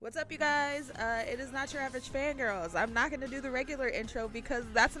What's up, you guys? It is Not Your Average Fangirls. I'm not going to do the regular intro because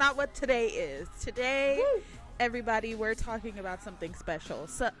that's not what today is. Today, everybody, we're talking about something special.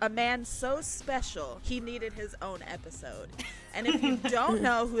 So, a man so special, he needed his own episode. And if you don't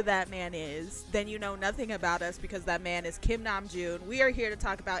know who that man is, then you know nothing about us because that man is Kim Namjoon. We are here to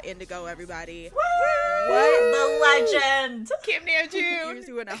talk about Indigo, everybody. Woo! What? The legend! Kim Namjoon! You're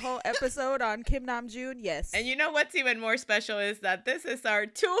doing a whole episode on Kim Namjoon? Yes. And you know what's even more special is that this is our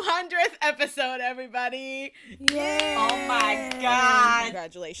 200th episode, everybody! Yay! Oh my god!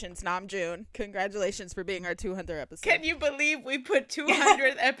 Congratulations, Namjoon. Congratulations for being our 200th episode. Can you believe we put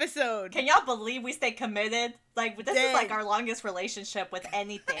 200th episode? Can y'all believe we stay committed? Like, this is like our longest relationship with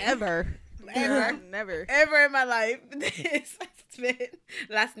anything. Ever Ever in my life. This has been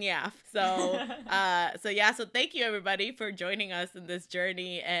last nyaf. So thank you everybody for joining us in this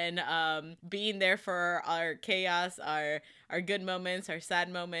journey and being there for our chaos, our good moments, our sad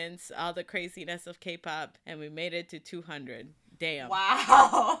moments, all the craziness of K-pop, and we made it to 200. Damn.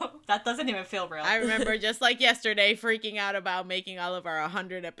 Wow. That doesn't even feel real. I remember just like yesterday freaking out about making all of our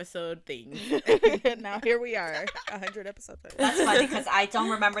 100 episode things. Now here we are, 100 episodes. That's funny because I don't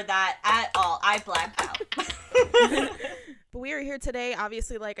remember that at all. I blacked out. But we are here today.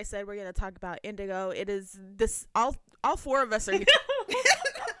 Obviously, like I said, we're going to talk about Indigo. It is this, all four of us are here.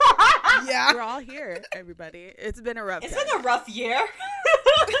 Yeah. We're all here, everybody. It's been a rough It's time. been a rough year.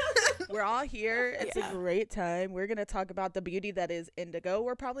 We're all here. It's a great time. We're going to talk about the beauty that is Indigo.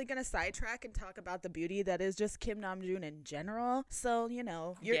 We're probably going to sidetrack and talk about the beauty that is just Kim Namjoon in general. So,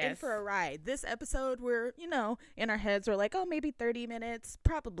 you're in for a ride. This episode, we're, in our heads, we're like, oh, maybe 30 minutes,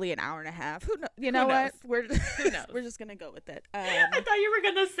 probably an hour and a half. Who knows? You know what? We're just going to go with it. I thought you were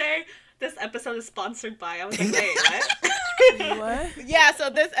going to say this episode is sponsored by. I was like, wait, what? What? Yeah, so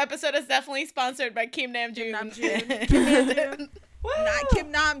this episode is definitely sponsored by Kim Namjoon. Kim Namjoon. Not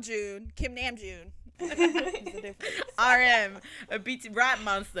Kim Namjoon. Kim Namjoon. RM, a BT rap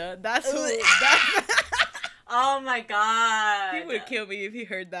monster. That's who. Oh my god. He would kill me if he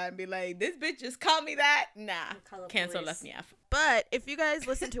heard that and be like, this bitch just called me that. Nah. Cancel police. Lesniaf. But if you guys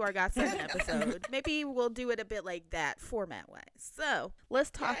listen to our Got 7 episode, maybe we'll do it a bit like that, format-wise. So, let's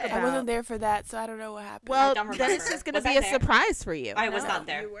talk about... I wasn't there for that, so I don't know what happened. Well, I don't then remember. it's just going to Was be I a there? surprise for you. I was not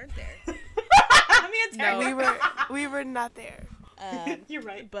there. You weren't there. Me and Terry. we were not there. You're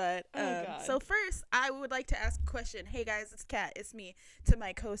right. But God. so first, I would like to ask a question. Hey guys, it's Kat. It's me. To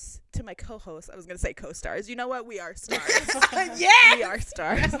my co-host. I was gonna say co-stars. You know what? We are stars. Yeah, we are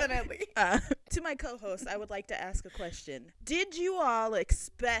stars. definitely. To my co-host, I would like to ask a question. Did you all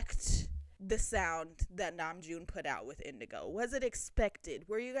expect the sound that Namjoon put out with Indigo? Was it expected?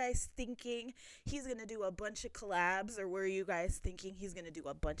 Were you guys thinking he's gonna do a bunch of collabs, or were you guys thinking he's gonna do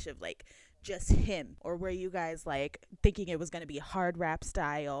a bunch of like just him, or were you guys like thinking it was gonna be hard rap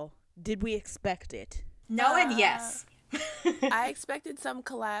style? Did we expect it? No and yes. I expected some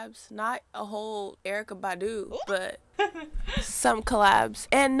collabs, not a whole Erykah Badu, but some collabs.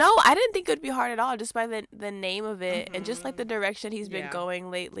 And no, I didn't think it would be hard at all, just by the name of it and just like the direction he's been going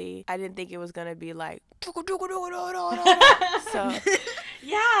lately. I didn't think it was gonna be like so.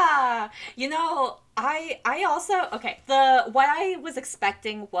 Yeah. I also what I was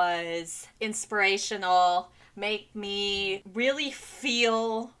expecting was inspirational, make me really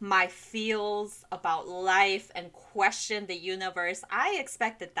feel my feels about life and question the universe. I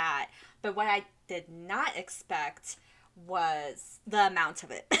expected that, but what I did not expect was the amount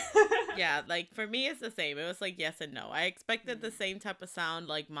of it. Yeah, like for me it's the same. It was like yes and no. I expected the same type of sound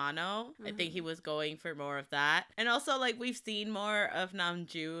like Mono. I think he was going for more of that. And also like we've seen more of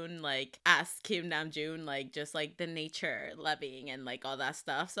Namjoon like as Kim Namjoon, like just like the nature loving and like all that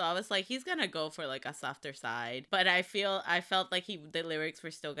stuff. So I was like he's gonna go for like a softer side. But I felt like the lyrics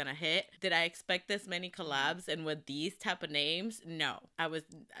were still gonna hit. Did I expect this many collabs and with these type of names? No. I was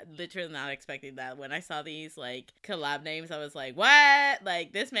literally not expecting that. When I saw these like collab names, I was like, what?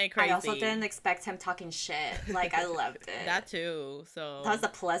 Like this man crazy. I also didn't expect him talking shit. Like, I loved it. That too. So that was a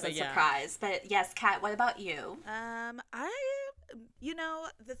pleasant surprise. But yes, Kat, what about you?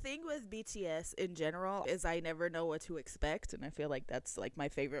 The thing with BTS in general is I never know what to expect, and I feel like that's like my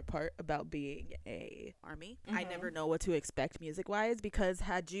favorite part about being a ARMY. I never know what to expect music wise, because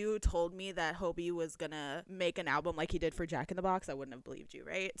had you told me that Hobie was gonna make an album like he did for Jack in the Box, I wouldn't have believed you,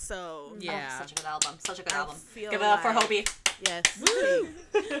 right? So yeah, such a good album. Such a good album. Give it up for Hobie. Yes. So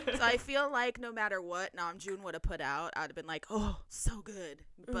I feel like no matter what Namjoon would have put out, I'd have been like, oh, so good.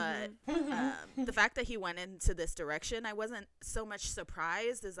 But the fact that he went into this direction, I wasn't so much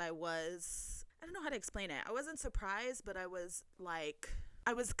surprised as I don't know how to explain it. I wasn't surprised, but I was like,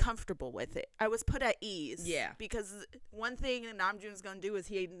 I was comfortable with it. I was put at ease. Yeah. Because one thing Namjoon's gonna do is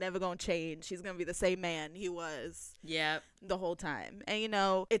he ain't never gonna change. He's gonna be the same man he was Yep. the whole time. And you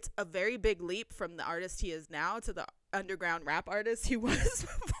know, it's a very big leap from the artist he is now to the underground rap artist he was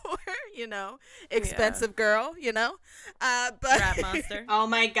before, you know. Expensive girl, you know. But Rap monster. Oh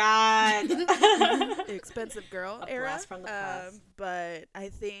my god. expensive girl A era. blast from the past. But I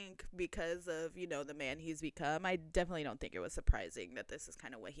think because of, you know, the man he's become, I definitely don't think it was surprising that this is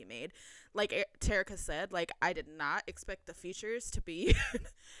kind of what he made. Like Terika said, like, I did not expect the features to be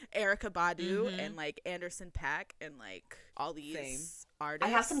Erykah Badu and like Anderson .Paak and like all these Same.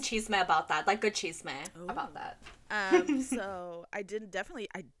 artists. I have some chisme about that, like good chisme about that. So I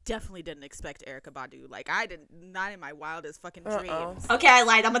definitely didn't expect Erykah Badu. Like, I did not in my wildest fucking dreams. Okay, I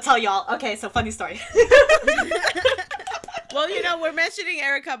lied. I'm gonna tell y'all. Okay, so funny story. Well, you know, we're mentioning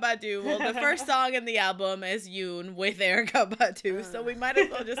Erykah Badu. Well, the first song in the album is Yoon with Erykah Badu, so we might as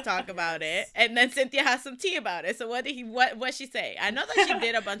well just talk about it. And then Cynthia has some tea about it. So what she say? I know that she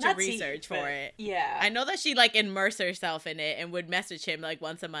did a bunch of research for it. Yeah. I know that she like immersed herself in it and would message him like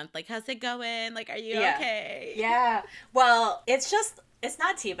once a month, like, how's it going? Like, are you okay? Yeah. Well, it's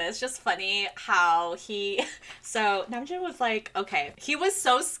not Tiva. It's just funny how so Namjoon was like, okay, he was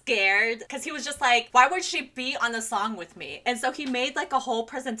so scared because he was just like, why would she be on the song with me? And so he made like a whole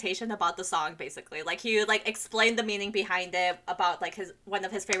presentation about the song, basically. Like he like explained the meaning behind it, about like one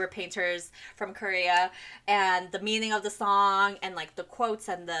of his favorite painters from Korea, and the meaning of the song, and like the quotes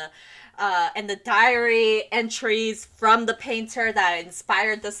and the diary entries from the painter that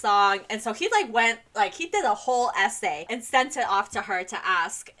inspired the song. And so he he did a whole essay and sent it off to her to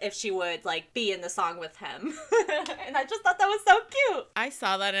ask if she would like be in the song with him. And I just thought that was so cute. I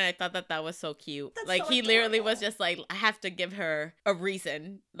saw that and I thought that was so cute. That's like so he literally adorable. was just like, I have to give her a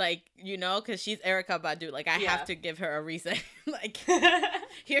reason, like, you know, because she's Erykah Badu. Like, I have to give her a reason. Like,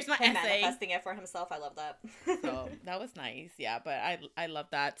 here's my Him essay. manifesting it for himself. I love that. So that was nice. Yeah, but I love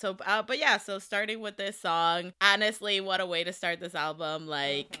that. So but yeah, so starting with this song, honestly, what a way to start this album.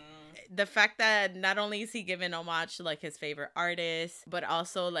 Like, the fact that not only is he giving homage to like his favorite artist, but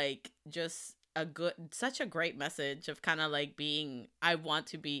also like just such a great message of kind of like being, I want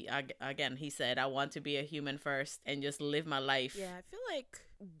to be, again, he said, I want to be a human first and just live my life. Yeah, I feel like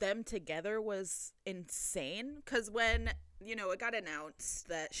them together was insane, because when, you know, it got announced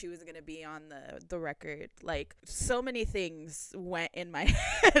that she was going to be on the record, like, so many things went in my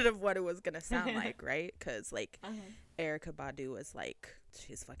head of what it was going to sound like, right? Because, like, Erykah Badu was like,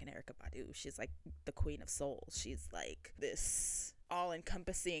 she's fucking Erykah Badu. She's, like, the queen of soul. She's, like, this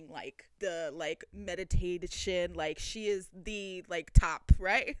all-encompassing, like, the, like, meditation, like, she is the, like, top,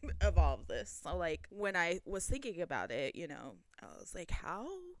 right, of all of this. So, like, when I was thinking about it, you know, I was like, how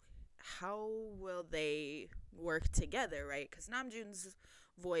will they work together, right? Because Namjoon's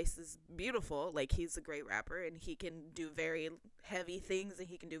voice is beautiful. Like, he's a great rapper, and he can do very heavy things, and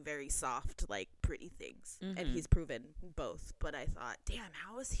he can do very soft, like, pretty things. And he's proven both. But I thought, damn,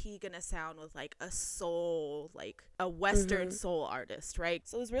 how is he gonna sound with, like, a soul, like, a Western soul artist, right?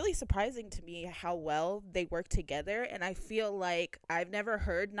 So it was really surprising to me how well they work together, and I feel like I've never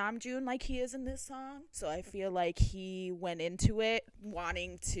heard Namjoon like he is in this song. So I feel like he went into it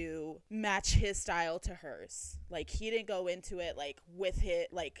wanting to match his style to hers. Like, he didn't go into it, like, with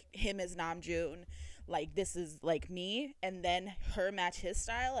like, him as Namjoon, like, this is, like, me, and then her match his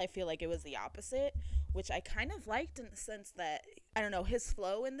style. I feel like it was the opposite, which I kind of liked, in the sense that, I don't know, his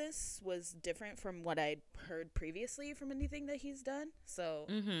flow in this was different from what I'd heard previously from anything that he's done. So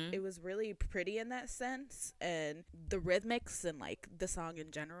it was really pretty in that sense. And the rhythmics and, like, the song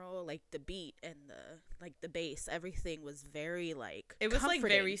in general, like, the beat and the bass, everything was very, like, it was comforting.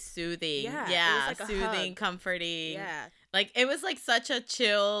 like very soothing. Yeah, it Yeah, was like a soothing, hug. comforting. Yeah. Like, it was like such a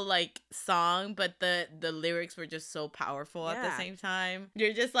chill like song, but the lyrics were just so powerful at the Yeah. same time.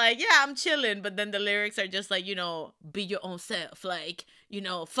 You're just like, yeah, I'm chilling, but then the lyrics are just like, you know, be your own self, like, you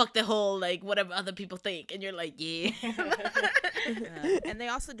know, fuck the whole, like, whatever other people think, and you're like, yeah. And they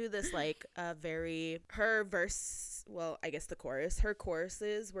also do this, like, her verse, well, I guess the chorus, her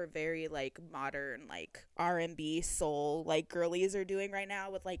choruses were very, like, modern, like, R&B soul, like, girlies are doing right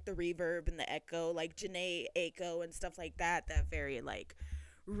now, with, like, the reverb and the echo, like Janae Aiko and stuff like that very, like,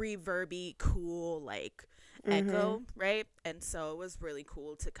 reverby, cool, like, Echo, right? And so it was really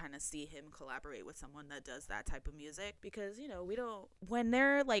cool to kind of see him collaborate with someone that does that type of music, because we don't, when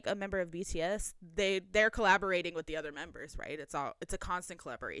they're like a member of BTS, they're collaborating with the other members, right? It's a constant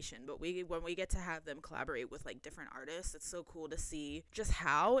collaboration. But when we get to have them collaborate with like different artists, it's so cool to see just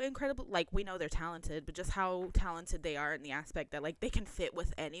how incredible, like, we know they're talented, but just how talented they are in the aspect that like they can fit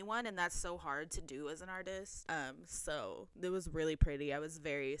with anyone, and that's so hard to do as an artist. So it was really pretty. I was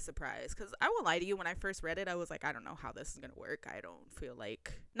very surprised, because I won't lie to you, when I first read it, I was like, I don't know how this is gonna work. I don't feel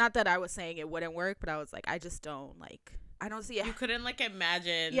like, not that I was saying it wouldn't work, but I was like, I just don't like, I don't see it. You couldn't like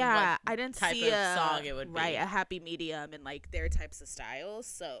imagine Yeah, what I didn't type see of song it would be. right, a happy medium in like their types of styles.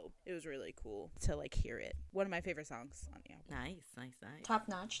 So it was really cool to like hear it. One of my favorite songs on the album. Nice. Top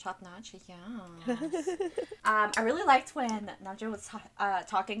notch, yeah. I really liked when Namjoon was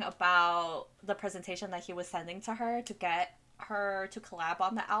talking about the presentation that he was sending to her to get her to collab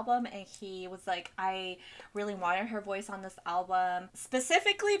on the album, and he was like, I really wanted her voice on this album,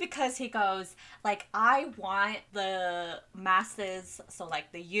 specifically because he goes like, I want the masses, so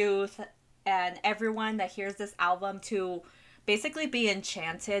like the youth and everyone that hears this album, to basically be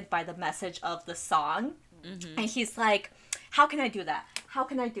enchanted by the message of the song. And he's like, how can I do that?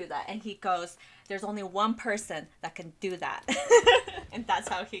 And he goes, there's only one person that can do that. And that's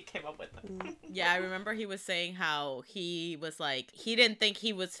how he came up with it. Yeah, I remember he was saying how he was like, he didn't think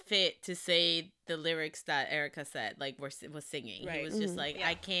he was fit to say the lyrics that Erica said, like, was singing. Right. He was just like,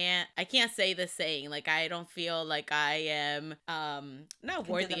 I can't say the saying. Like, I don't feel like I am not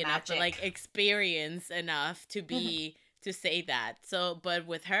worthy enough, but like experienced enough to be to say that. So, but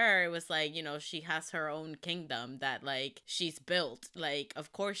with her, it was like, she has her own kingdom that like she's built. Like,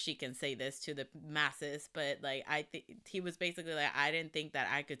 of course she can say this to the masses, but like I think he was basically like, I didn't think that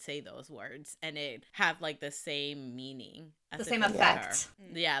I could say those words and it have like the same meaning. The same effect.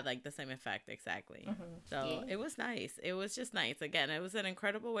 Yeah, like the same effect, exactly. So it was nice. It was just nice. Again, it was an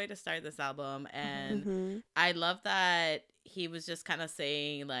incredible way to start this album, and I love that he was just kind of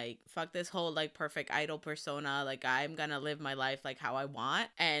saying like, fuck this whole like perfect idol persona, like I'm gonna live my life like how I want,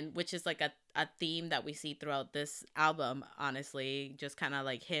 and which is like a theme that we see throughout this album, honestly. Just kind of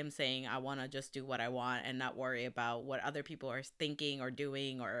like him saying, I want to just do what I want and not worry about what other people are thinking or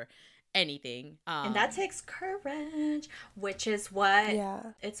doing or anything. And that takes courage, which is what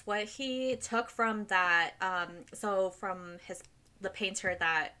it's what he took from that so from the painter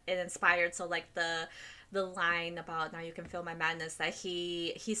that it inspired. So like the line about now you can feel my madness, that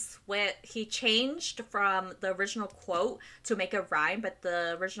he changed from the original quote to make a rhyme, but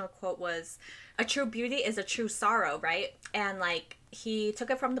the original quote was, a true beauty is a true sorrow, right? And like he took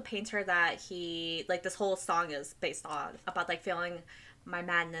it from the painter that he, like, this whole song is based on, about like feeling my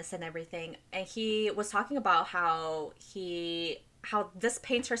madness and everything. And he was talking about how this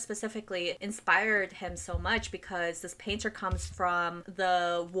painter specifically inspired him so much, because this painter comes from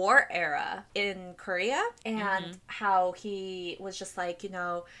the war era in Korea, and how he was just like,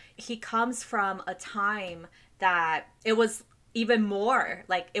 he comes from a time that it was even more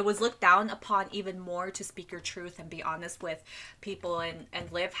like, it was looked down upon even more to speak your truth and be honest with people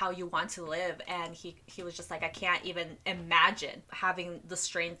and live how you want to live. And he was just like, I can't even imagine having the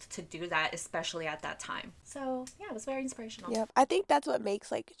strength to do that, especially at that time. So yeah, it was very inspirational. Yep. I think that's what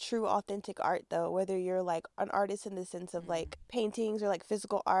makes like true authentic art though, whether you're like an artist in the sense of like paintings or like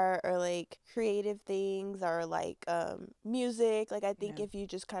physical art or like creative things or like music. Like I think if you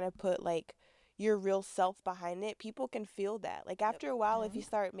just kind of put like your real self behind it, people can feel that. Like after a while, if you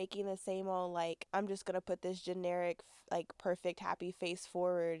start making the same old like, I'm just gonna put this generic like perfect happy face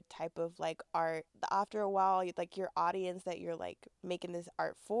forward type of like art, after a while like your audience that you're like making this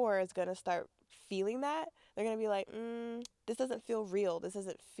art for is gonna start feeling that. They're gonna be like, this doesn't feel real. This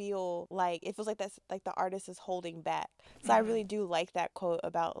doesn't feel like, it feels like that's like the artist is holding back. So I really do like that quote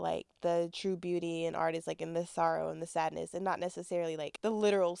about like the true beauty in art is like in the sorrow and the sadness, and not necessarily like the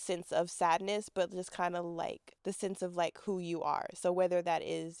literal sense of sadness, but just kind of like the sense of like who you are. So whether that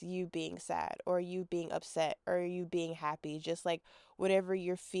is you being sad or you being upset or you being happy, just like whatever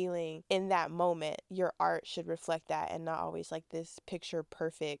you're feeling in that moment, your art should reflect that, and not always like this picture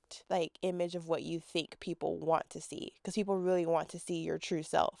perfect like image of what you think people want to see, because people really want to see your true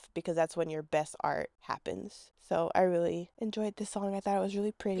self, because that's when your best art happens. So I really enjoyed this song. I thought it was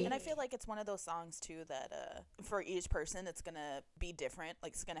really pretty. And I feel like it's one of those songs too that for each person it's gonna be different,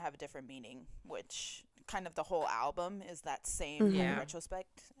 like it's gonna have a different meaning, which kind of the whole album is that same kind Yeah. of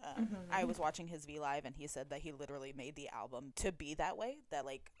retrospect. I was watching his V Live, and he said that he literally made the album to be that way, that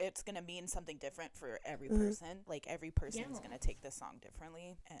like it's gonna mean something different for every person. Like every person is gonna take this song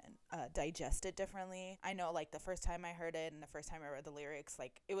differently and digest it differently. I know, like the first time I heard it and the first time I read the lyrics,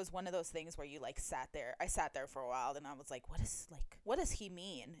 like it was one of those things where you like sat there. I sat there for a while, and I was like, what does he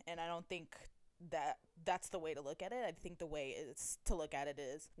mean? And I don't think that's the way to look at it. I think the way is to look at it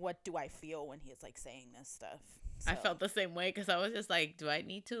is, what do I feel when he's like saying this stuff? I So- felt the same way because I was just like, do I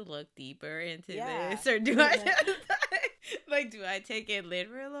need to look deeper into Yeah. this, or do I just like, do I take it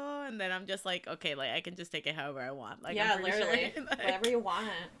literal? And then I'm just like, okay, like I can just take it however I want. Like, yeah, I'm pretty literally. sure, like- Whatever you want.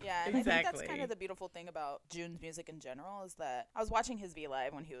 Yeah, and I think that's Exactly. kind of the beautiful thing about June's music in general, is that I was watching his V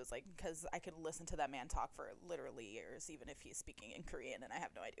Live when he was like, because I could listen to that man talk for literally years, even if he's speaking in Korean and I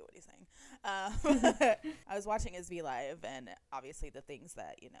have no idea what he's saying. I was watching his V Live, and obviously the things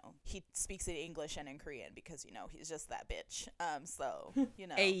that, you know, he speaks in English and in Korean because, you know, he's just that bitch. So, you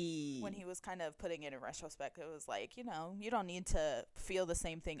know, Ayy. when he was kind of putting it in retrospect, it was like, you know, you don't need to feel the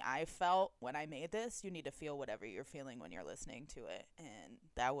same thing I felt when I made this. You need to feel whatever you're feeling when you're listening to it. And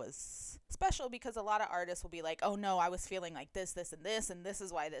that was special because a lot of artists will be like, oh no, I was feeling like this, and this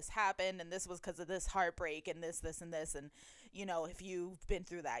is why this happened, and this was because of this heartbreak, and this, and this. And, you know, if you've been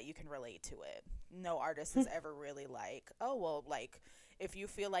through that, you can relate to it. No artist is ever really like, oh, well, like, if you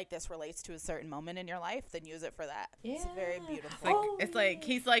feel like this relates to a certain moment in your life, then use it for that. It's very Yeah. beautiful. Like, Oh, it's like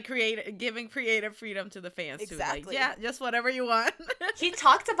he's like giving creative freedom to the fans too. Like, Exactly. yeah, just whatever you want. He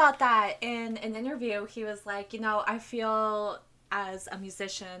talked about that in an interview. He was like, you know, I feel as a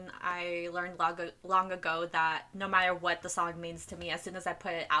musician, I learned long ago that no matter what the song means to me, as soon as I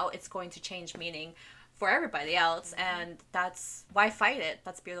put it out, it's going to change meaning for everybody else. And that's why fight it.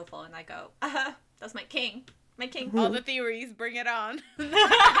 That's beautiful. And I go, that's my king. My king. All the theories, bring it on.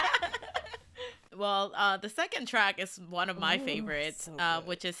 Well, the second track is one of my favorites, so good.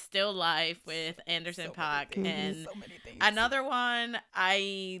 which is Still Life with Anderson So .Paak. many things, And so many things. another one,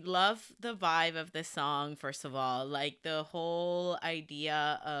 I love the vibe of this song, first of all. Like, the whole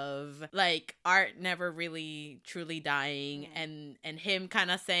idea of, like, art never really truly dying, and him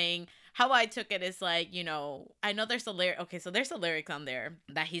kind of saying, how I took it is like, you know, I know there's a lyric. Okay, so there's a lyric on there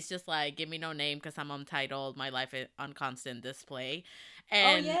that he's just like, give me no name because I'm untitled. My life is on constant display.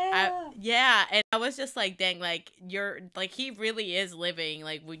 And yeah. and I was just like, dang, like you're like, he really is living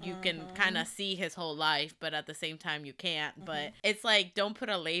like when you can kind of see his whole life, but at the same time you can't. But it's like, don't put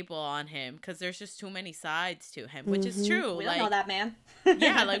a label on him because there's just too many sides to him, which is true. We like, don't know that man.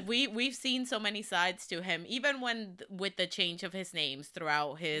 yeah, like we've seen so many sides to him, even when with the change of his names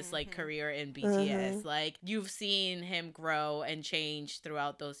throughout his like career in BTS. Like, you've seen him grow and change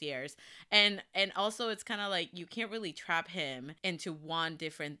throughout those years, and also it's kind of like you can't really trap him into one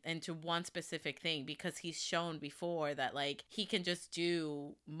specific thing, because he's shown before that like he can just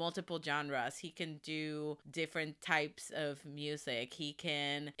do multiple genres, he can do different types of music, he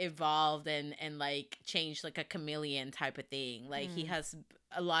can evolve and like change like a chameleon type of thing. Like, he has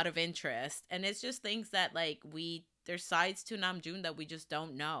a lot of interest, and it's just things that like there's sides to Namjoon that we just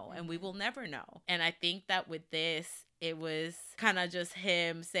don't know, and we will never know. And I think that with this, it was kind of just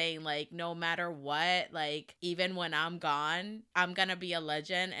him saying like, no matter what, like even when I'm gone, I'm gonna be a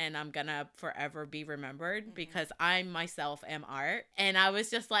legend and I'm gonna forever be remembered because I myself am art. And I was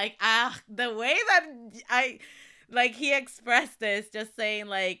just like, the way that like he expressed this, just saying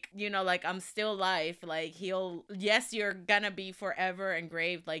like, you know, like, I'm still life, like yes, you're gonna be forever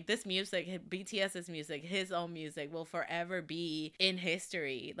engraved. Like, this music, BTS's music, his own music will forever be in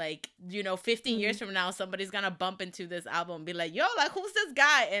history. Like, you know, 15 years from now, somebody's gonna bump into this album and be like, yo, like, who's this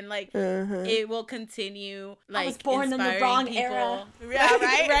guy? And like, it will continue like I was born in the inspiring wrong people. era.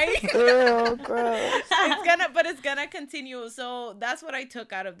 Yeah, right? Oh, gross. It's gonna continue. So that's what I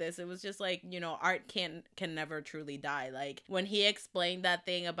took out of this. It was just like, you know, art can never truly die. Like, when he explained that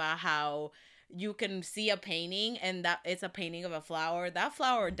thing about how you can see a painting and that it's a painting of a flower, that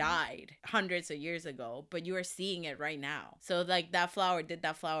flower died hundreds of years ago, but you are seeing it right now. So like, did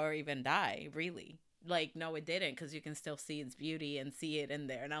that flower even die, really? Like, no, it didn't, because you can still see its beauty and see it in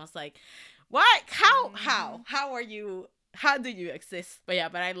there. And I was like, what? How do you exist? But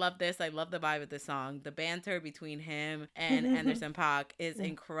I love this. I love the vibe of this song. The banter between him and Anderson .Paak is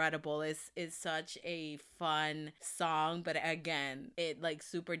incredible. It's such a fun song, but again, it like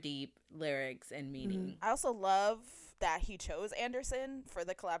super deep lyrics and meaning. I also love that he chose Anderson for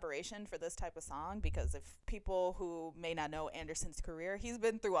the collaboration for this type of song, because if people who may not know Anderson's career, he's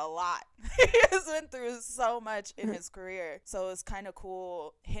been through a lot. He has been through so much in his career. So it's kind of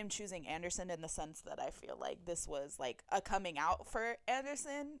cool him choosing Anderson, in the sense that I feel like this was like a coming out for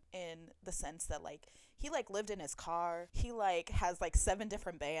Anderson, in the sense that like he like lived in his car. He like has like 7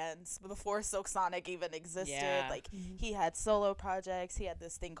 different bands before Silk Sonic even existed. Yeah. Like he had solo projects. He had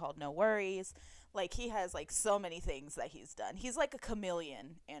this thing called No Worries. Like he has like so many things that he's done. He's like a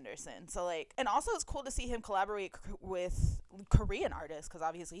chameleon, Anderson. So like, and also it's cool to see him collaborate with Korean artists, because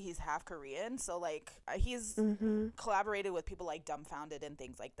obviously he's half Korean. So like he's collaborated with people like Dumbfounded and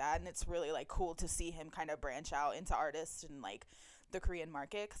things like that, and it's really like cool to see him kind of branch out into artists in like the Korean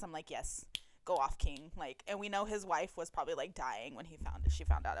market, because I'm like, yes, go off, king. Like, and we know his wife was probably like dying when she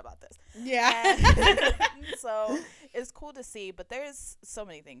found out about this. Yeah. And so it's cool to see, but there's so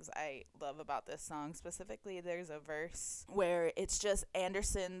many things I love about this song. Specifically, there's a verse where it's just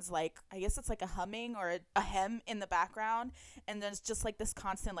Anderson's, like, I guess it's like a humming or a hem in the background, and there's just like this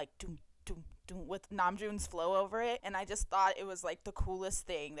constant like doom doom doom with Namjoon's flow over it, and I just thought it was like the coolest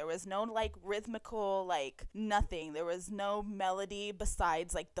thing. There was no like rhythmical, like nothing. There was no melody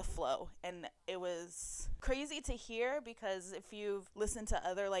besides like the flow, and it was crazy to hear, because if you've listened to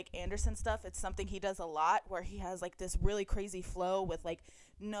other like Anderson stuff, it's something he does a lot, where he has like this really crazy flow with like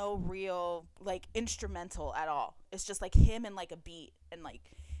no real like instrumental at all. It's just like him and like a beat, and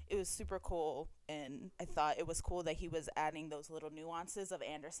like it was super cool. And I thought it was cool that he was adding those little nuances of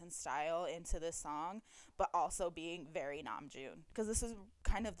Anderson's style into this song, but also being very Namjoon, because this is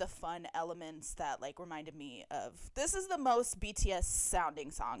kind of the fun elements that like reminded me of, this is the most BTS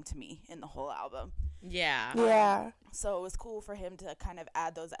sounding song to me in the whole album. Yeah. Yeah. So it was cool for him to kind of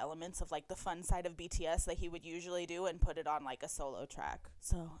add those elements of like the fun side of BTS that he would usually do and put it on like a solo track.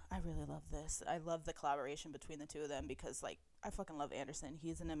 So I really love this. I love the collaboration between the two of them, because like I fucking love Anderson.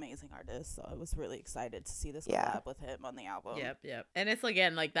 He's an amazing artist. So I was really excited to see this collab with him on the album. Yep. And it's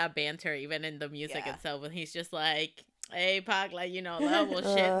again like that banter even in the music itself, when he's just like, hey Pac, like, you know,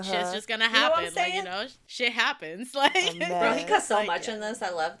 shit's just gonna happen. Like, you know, shit happens. Like, bro, he cussed so like, much in this. I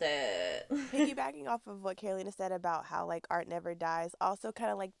loved it. Piggybacking off of what Carolina said about how like art never dies, also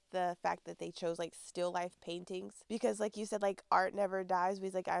kind of like the fact that they chose like still life paintings, because like you said, like art never dies,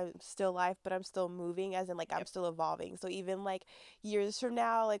 because like I'm still life, but I'm still moving, as in like I'm still evolving. So even like years from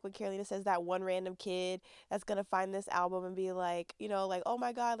now, like when Carolina says that one random kid that's gonna find this album and be like, you know, like, oh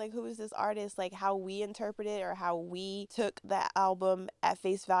my god, like who is this artist, like how we interpret it or how we took that album at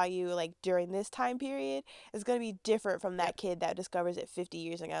face value like during this time period is gonna be different from that kid that discovers it 50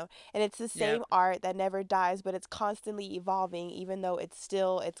 years ago. And it's the same art that never dies, but it's constantly evolving, even though it's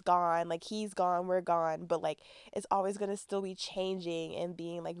gone, like he's gone, we're gone, but like it's always gonna still be changing and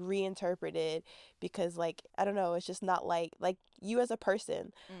being like reinterpreted, because like I don't know, it's just not like you as a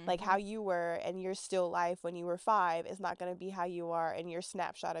person, like how you were and your still life when you were 5 is not gonna be how you are in your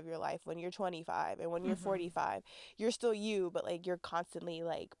snapshot of your life when you're 25 and when you're 45. You're still you, but like you're constantly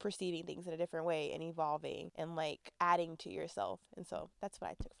like perceiving things in a different way and evolving and like adding to yourself. And so that's what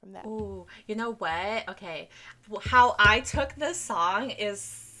I took from that. Ooh, you know what? Okay, how I took this song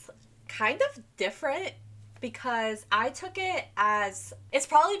is kind of different, because I took it as, it's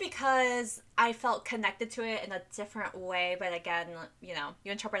probably because I felt connected to it in a different way, but again, you know,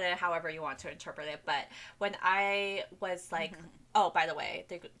 you interpret it however you want to interpret it. But when I was like, oh, by the way,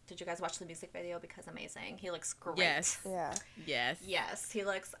 did you guys watch the music video? Because amazing. He looks great. Yes. Yeah. Yes, he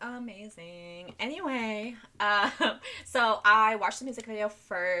looks amazing. Anyway, so I watched the music video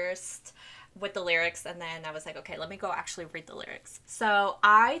first with the lyrics, and then I was like, okay, let me go actually read the lyrics. So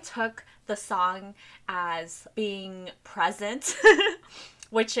I took the song as being present,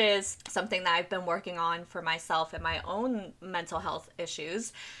 which is something that I've been working on for myself and my own mental health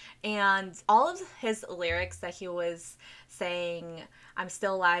issues. And all of his lyrics that he was saying, I'm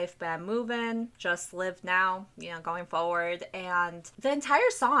still alive, but I'm moving, just live now, you know, going forward. And the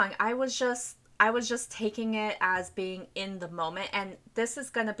entire song, I was just taking it as being in the moment. And this is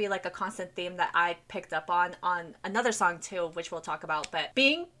going to be like a constant theme that I picked up on another song too, which we'll talk about, but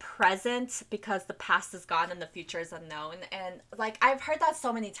being present, because the past is gone and the future is unknown. And like, I've heard that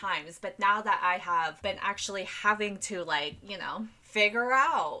so many times, but now that I have been actually having to like, you know, figure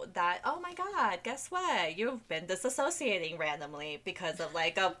out that, oh my god, guess what? You've been disassociating randomly because of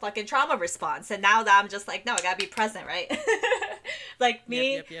like a fucking trauma response. And now that I'm just like, no, I gotta be present, right? Like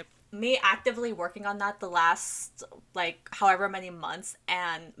me actively working on that the last like however many months,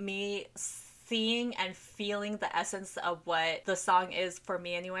 and me seeing and feeling the essence of what the song is for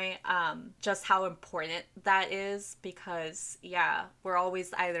me anyway, just how important that is, because yeah, we're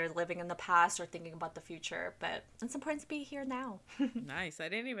always either living in the past or thinking about the future, but it's important to be here now. Nice. I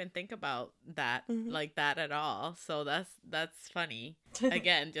didn't even think about that like that at all. So that's funny.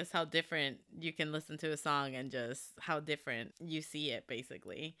 Again, just how different you can listen to a song and just how different you see it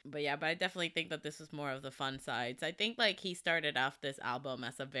basically. But yeah, but I definitely think that this was more of the fun sides. I think like he started off this album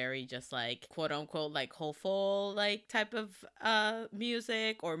as a very just like quote unquote like hopeful like type of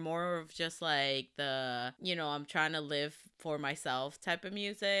music, or more of just like the, you know, I'm trying to live for myself type of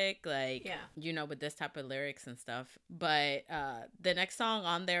music, like, yeah, you know, with this type of lyrics and stuff. But the next song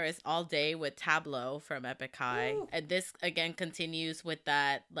on there is All Day with Tableau from Epic High. Ooh. And this again continues with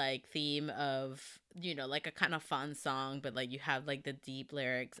that like theme of, you know, like a kind of fun song, but like you have like the deep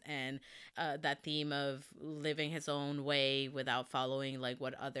lyrics and that theme of living his own way without following like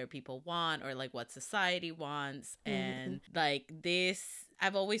what other people want or like what society wants. And like this,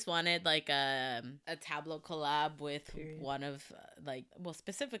 I've always wanted like a Tableau collab with one of like, well,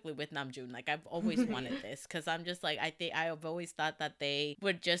 specifically with Namjoon. Like I've always wanted this, because I'm just like, I've always thought that they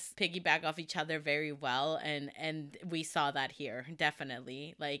would just piggyback off each other very well, and we saw that here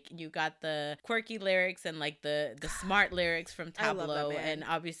definitely. Like you got the quirky lyrics and like the smart lyrics from Tableau, and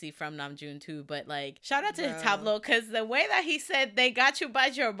obviously from Namjoon too. But like shout out to Tableau, because the way that he said they got you by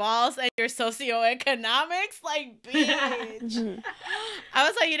your balls and your socioeconomics, like bitch. I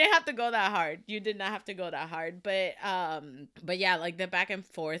was like, you didn't have to go that hard. You did not have to go that hard. But yeah, like the back and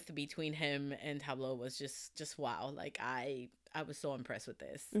forth between him and Tableau was just wow. Like I was so impressed with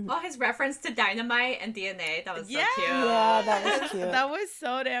this. Oh, his reference to Dynamite and DNA, that was so cute. Yeah, that was cute. That was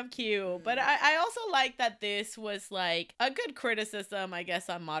so damn cute. But I also like that this was like a good criticism, I guess,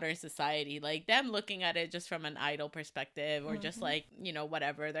 on modern society. Like them looking at it just from an idol perspective, or just like, you know,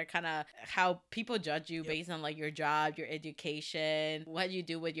 whatever. They're kind of how people judge you based on like your job, your education, what you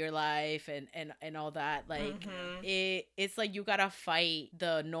do with your life, and all that. Like it's like you gotta fight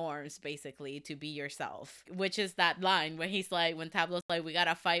the norms basically to be yourself, which is that line when he's like, when Tableau's like, we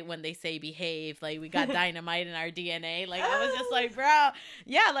gotta fight when they say behave, like we got dynamite in our DNA. Like I was just like, bro,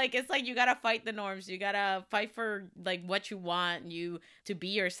 yeah, like it's like you gotta fight the norms, you gotta fight for like what you want, you to be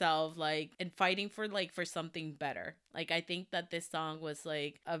yourself, like, and fighting for like for something better. Like I think that this song was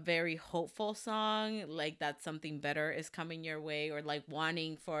like a very hopeful song, like that something better is coming your way, or like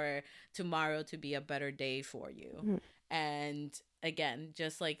wanting for tomorrow to be a better day for you. And again,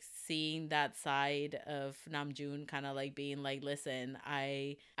 just like seeing that side of Namjoon kind of like being like, listen,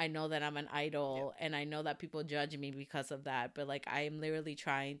 I know that I'm an idol, and I know that people judge me because of that, but like I am literally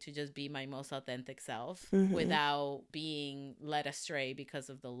trying to just be my most authentic self without being led astray because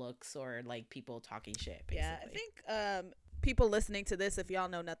of the looks or like people talking shit, basically. Yeah, I think people listening to this, if y'all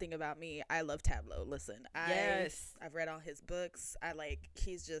know nothing about me, I love Tableau. Listen, I've read all his books.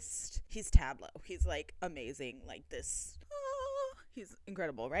 He's Tableau. He's like amazing. Like this, he's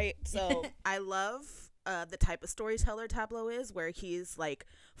incredible, right? So I love the type of storyteller Tableau is, where he's like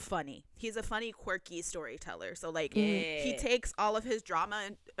funny. He's a funny, quirky storyteller. So like he takes all of his drama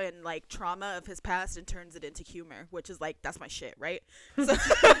and like trauma of his past and turns it into humor, which is like, that's my shit, right? So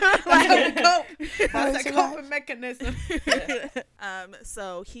like, that's a coping mechanism.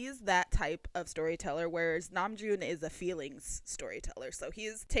 So he's that type of storyteller, whereas Namjoon is a feelings storyteller. So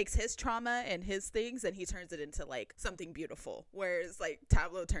he takes his trauma and his things and he turns it into like something beautiful, whereas like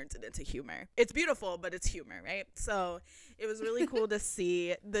Tableau turns it into humor. It's beautiful, but it's humor, right? So it was really cool to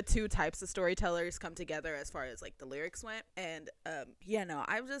see the two types of storytellers come together as far as like the lyrics went. And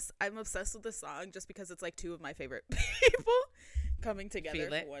I'm obsessed with this song just because it's like two of my favorite people coming together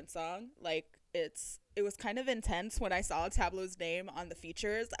for one song. Like it was kind of intense when I saw Tableau's name on the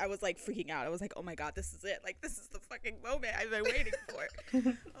features. I was like freaking out. I was like, oh my god, this is it. Like this is the fucking moment I've been waiting for.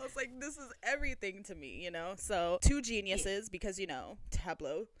 I was like, this is everything to me, you know? So two geniuses, because, you know,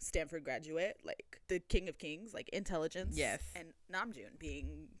 Tableau, Stanford graduate, like the king of kings, like intelligence. Yes. And Namjoon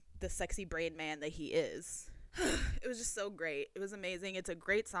being the sexy brain man that he is. It was just so great. It was amazing. It's a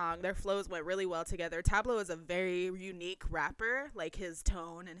great song. Their flows went really well together. Tableau is a very unique rapper. Like his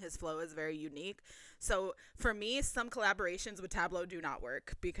tone and his flow is very unique. So for me, some collaborations with Tableau do not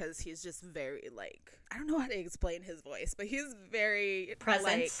work because he's just very like, I don't know how to explain his voice, but he's very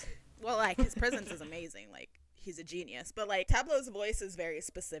present. Like his presence is amazing. Like he's a genius, but like Tableau's voice is very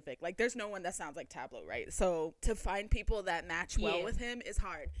specific. Like there's no one that sounds like Tableau, right? So to find people that match well with him is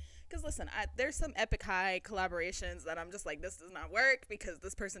hard. Because listen, there's some Epic High collaborations that I'm just like, this does not work because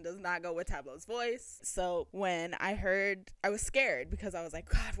this person does not go with Tableau's voice. So when I heard, I was scared because I was like,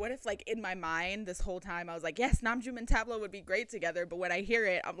 God, what if like in my mind this whole time I was like, yes, Namjoon and Tableau would be great together. But when I hear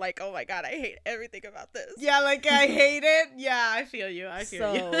it, I'm like, oh my God, I hate everything about this. Yeah, like I hate it. Yeah, I feel you. I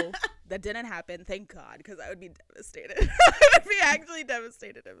feel you. That didn't happen, thank God, because I would be devastated. I would be actually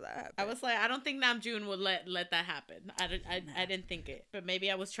devastated if that happened. I was like, I don't think Namjoon would let that happen. I didn't think it, but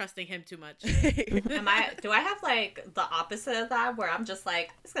maybe I was trusting him too much. Do I have like the opposite of that where I'm just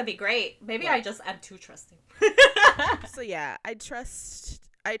like, it's gonna be great? Maybe I just am too trusting. So yeah, I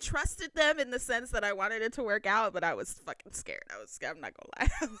trusted them in the sense that I wanted it to work out, but I was fucking scared. I'm not gonna lie.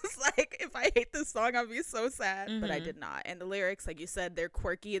 I was like, if I hate this song, I'll be so sad. But I did not. And the lyrics, like you said, they're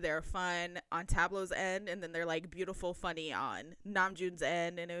quirky, they're fun on Tableau's end, and then they're like beautiful, funny on Namjoon's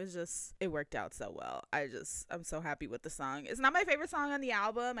end. And it worked out so well. I'm so happy with the song. It's not my favorite song on the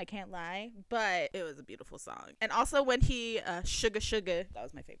album, I can't lie, but it was a beautiful song. And also when he, Sugar Sugar, that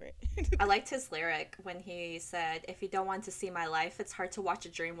was my favorite. I liked his lyric when he said, if you don't want to see my life, it's hard to watch a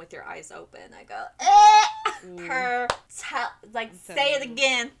dream with your eyes open. I go, say it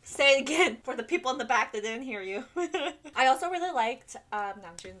again for the people in the back that didn't hear you. I also really liked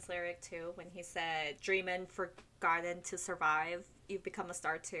Namjoon's lyric too when he said, dreamin', forgotten to survive, you've become a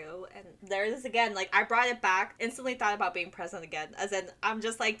star too. And there it is again, like I brought it back, instantly thought about being present again, as in I'm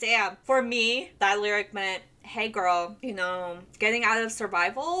just like, damn, for me that lyric meant, hey girl, you know, getting out of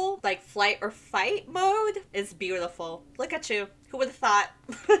survival, like flight or fight mode is beautiful. Look at you. Who would have thought?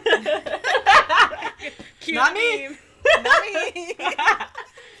 Cute Not me. meme. Not me.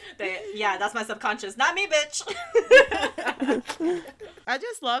 Yeah, that's my subconscious. Not me, bitch. I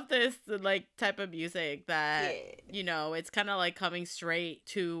just love this like type of music that you know, it's kind of like coming straight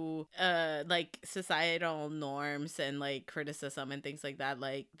to like societal norms and like criticism and things like that,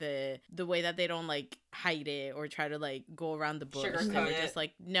 like the way that they don't like hide it or try to like go around the bush. They were just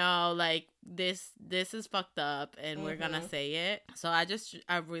like, no, like this is fucked up and we're gonna say it. So I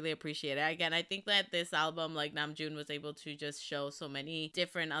really appreciate it. Again, I think that this album, like Namjoon was able to just show so many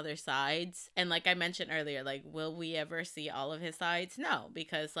different other sides. And like I mentioned earlier, like will we ever see all of his sides? No,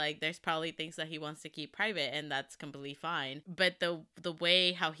 because like there's probably things that he wants to keep private and that's completely fine. But the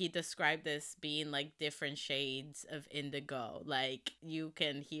way how he described this being like different shades of indigo, like you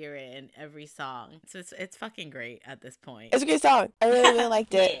can hear it in every song. So it's fucking great at this point. It's a good song. I really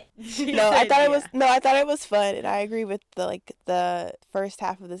liked it. I thought it was fun, and I agree with the first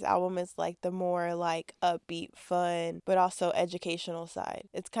half of this album is like the more like upbeat, fun, but also educational side.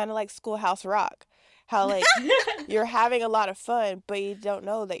 It's kind of like Schoolhouse Rock. How like you're having a lot of fun, but you don't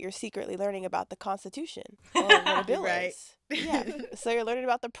know that you're secretly learning about the Constitution or what a bill is. Yeah, so you're learning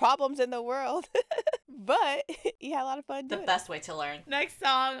about the problems in the world, but you had a lot of fun doing the best way to learn. Next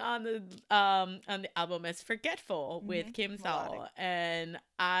song on the album is Forgetful with Kim Saul, and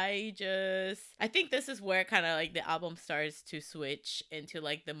I think this is where kind of like the album starts to switch into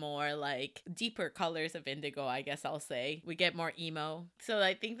like the more like deeper colors of indigo, I guess I'll say. We get more emo. So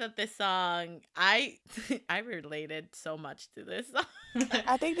I think that this song, I related so much to this song.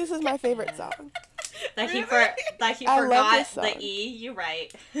 I think this is my favorite song. That he forgot the E. You're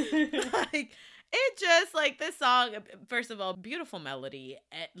right. Like it just like this song. First of all, beautiful melody.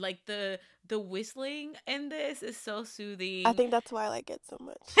 Like the whistling in this is so soothing. I think that's why I like it so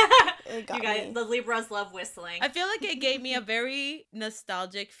much. It got me. The Libras love whistling. I feel like it gave me a very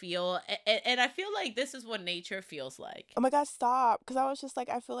nostalgic feel, and I feel like this is what nature feels like. Oh my God, stop! Because I was just like,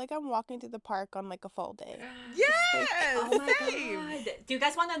 I feel like I'm walking through the park on like a fall day. Yes. Oh my God. Do you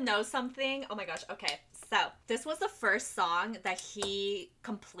guys want to know something? Oh my gosh. Okay. So this was the first song that he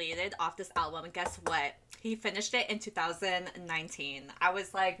completed off this album. And guess what? He finished it in 2019. I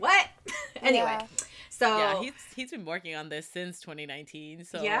was like, what? Anyway, so yeah, he's been working on this since 2019.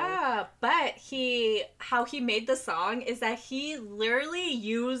 So yeah, but how he made the song is that he literally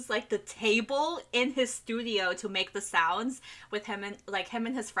used like the table in his studio to make the sounds with him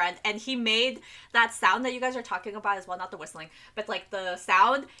and his friend, and he made that sound that you guys are talking about as well, not the whistling, but like the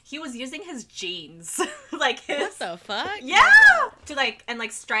sound. He was using his jeans, like his. What the fuck? Yeah, to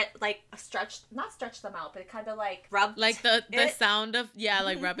stretch, not stretch them out, but kind of like rub like the sound of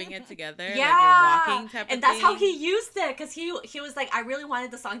like rubbing it together. Yeah, like you're walking type and of that's thing. how he used it, because he was like, I really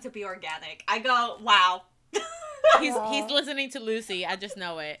wanted the song to be organic. I go, wow. He's listening to Lucy. I just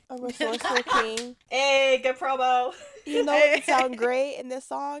know it. A resourceful king. Hey, good promo. You know it would sound great in this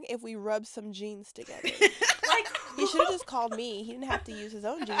song if we rubbed some jeans together. Like he should have just called me. He didn't have to use his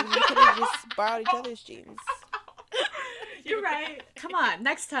own jeans. He could have just borrowed each other's jeans. You're right. Come on,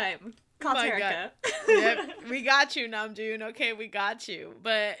 next time. Call My Erica. Yep, we got you, Namjoon. Okay, we got you.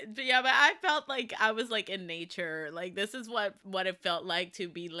 But yeah, but I felt like I was like in nature. Like this is what it felt like to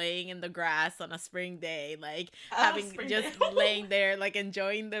be laying in the grass on a spring day, like having spring just day. laying there, like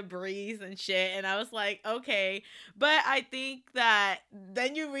enjoying the breeze and shit. And I was like, okay. But I think that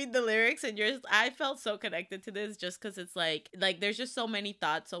then you read the lyrics and I felt so connected to this just because it's like there's just so many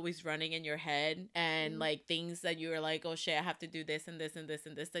thoughts always running in your head and like things that you are like, oh shit, I have to do this and this and this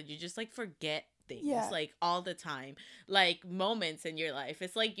and this, that you just like forget things like all the time, like moments in your life.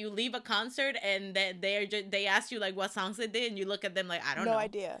 It's like you leave a concert and then they ask you like what songs they did and you look at them like, I don't know. No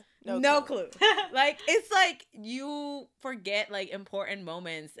idea. No clue. Like it's like you forget like important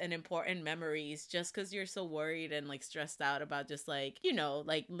moments and important memories just because you're so worried and like stressed out about just like, you know,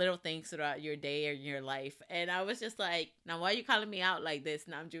 like little things throughout your day or your life. And I was just like, now why are you calling me out like this,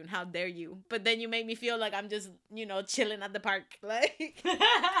 Namjoon? How dare you? But then you make me feel like I'm just, you know, chilling at the park. Like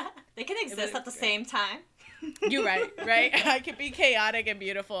they can exist at the same time. You're right. I can be chaotic and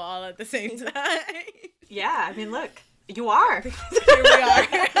beautiful all at the same time. Yeah, I mean, look, you are. Here we are.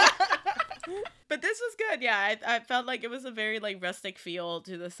 But this was good. Yeah, I felt like it was a very like rustic feel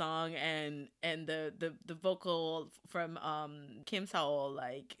to the song, and the vocal from Kim Saul,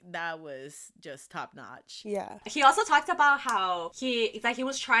 like that was just top notch. Yeah. He also talked about how he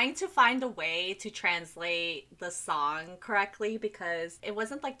was trying to find a way to translate the song correctly because it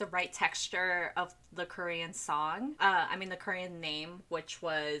wasn't like the right texture of the Korean song. I mean the Korean name, which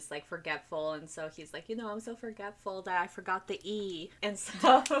was like forgetful, and so he's like, you know, I'm so forgetful that I forgot the E, and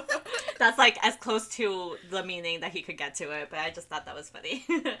so that's like as close to the meaning that he could get to it. But I just thought that was funny.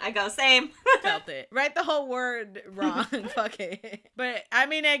 I go same. Felt it. Write the whole word wrong. Fuck it. But I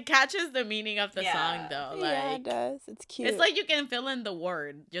mean, it catches the meaning of the song though. Like, yeah, it does. It's cute. It's like you can fill in the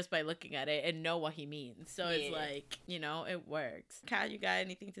word just by looking at it and know what he means. So it's like, you know, it works. Kat, you got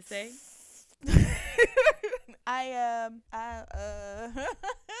anything to say? I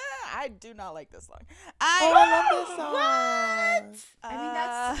do not like this song. I love this song. What? I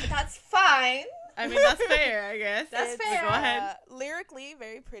mean, that's fine. I mean, that's fair, I guess. That's So fair. go ahead. Lyrically,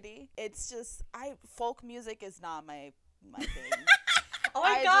 very pretty. It's just folk music is not my thing. Oh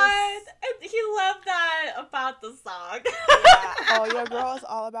my god, he loved that about the song. Yeah. Oh, your girl is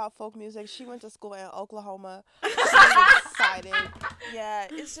all about folk music. She went to school in Oklahoma. She was excited. Yeah,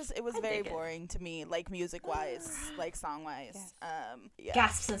 it was very boring to me, like music wise, like song wise. Yes. Yeah.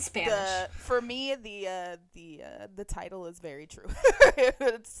 Gasps in Spanish. For me, the title is very true.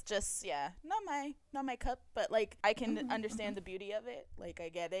 It's just not my cup, but like I can understand the beauty of it. Like I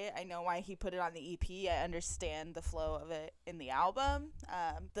get it. I know why he put it on the EP. I understand the flow of it in the album.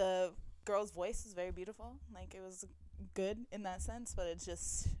 The girl's voice is very beautiful. Like it was good in that sense, but it's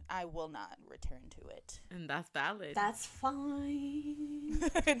just I will not return to it. And that's valid. That's fine.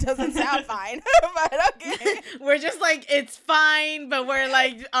 It doesn't sound fine, but okay. We're just like, it's fine, but we're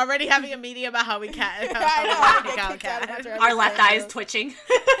like already having a meeting about how we can't. I know, I get kicked out of my journal. Our left eye is twitching.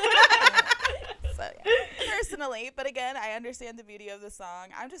 So, yeah. Personally, but again, I understand the beauty of the song.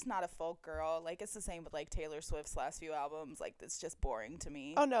 I'm just not a folk girl. Like it's the same with like Taylor Swift's last few albums. Like it's just boring to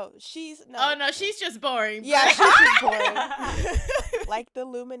me. Oh no, she's no. Oh no, she's just boring. Yeah, she's just boring. Like the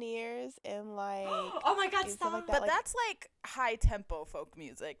Lumineers and like. Oh my god, and stuff stop. like that. But like, that's like high tempo folk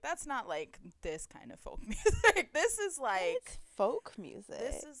music. That's not like this kind of folk music. This is like it's folk music.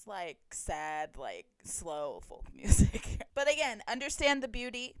 this is like sad, like slow folk music. But again, understand the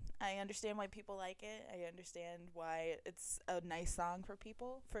beauty. I understand why people like it. I understand why it's a nice song for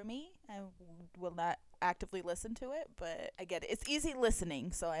people. For me, I will not actively listen to it, but I get it. It's easy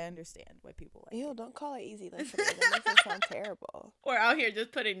listening, so I understand why people like Ew, it. don't call it easy listening. That makes it sound terrible. We're out here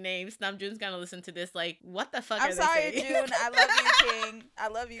just putting names. Namjoon's gonna listen to this like, what the fuck I'm are sorry, they saying? June. I love you, King. I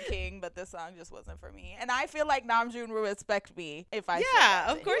love you, King, but this song just wasn't for me. And I feel like Namjoon will respect me if I said that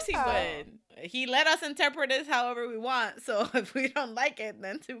Yeah, to of course he him. would. He let us interpret this however we want, so if we don't like it,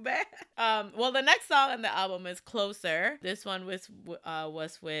 then too bad. Well, the next song on the album is Closer. This one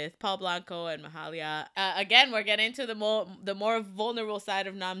was with Paul Blanco and Mahalia. Again, we're getting to the more vulnerable side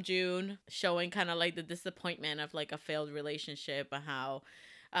of Namjoon, showing kind of like the disappointment of like a failed relationship and how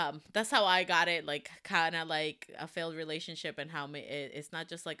that's how I got it, like kind of like a failed relationship and how it's not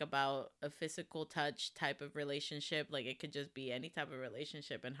just like about a physical touch type of relationship, like it could just be any type of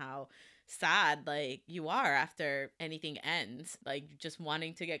relationship, and how sad like you are after anything ends, like just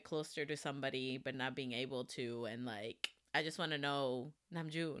wanting to get closer to somebody but not being able to, and like I just want to know,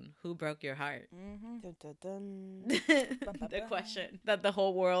 Namjoon, who broke your heart? Mm-hmm. Dun, dun, dun. The question that the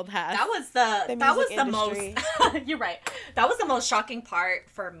whole world has. That was the most industry. you're right. That was the most shocking part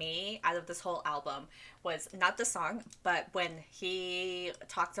for me out of this whole album, was not the song, but when he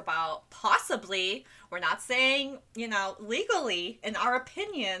talked about possibly, we're not saying, legally, in our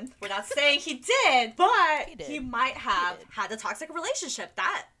opinion, we're not saying he did, but he might have had a toxic relationship.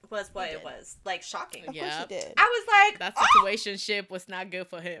 That was what it was, like, shocking. Of course he did. I was like, that situationship was not good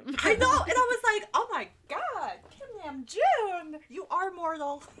for him. I know, and I was like, oh my god, Kim Namjoon, you are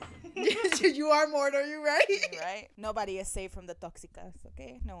mortal. You are mortal, you right? Right? Nobody is safe from the toxicas,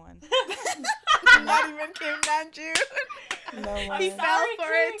 okay? No one. Not even Kim Namjoon. No one. He fell for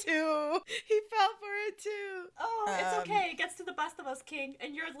King. it too. He fell for it too. Oh, it's okay. It gets to the best of us, King,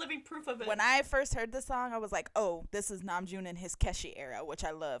 and you're living proof of it. When I first heard the song, I was like, oh, this is Namjoon in his Keshi era, which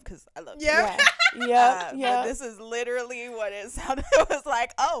I love because I love Yeah. Yeah. but this is literally what it sounded. It was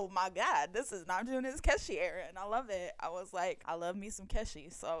like, oh my god, this is Namjoon in his Keshi era, and I love it. I was like, I love me some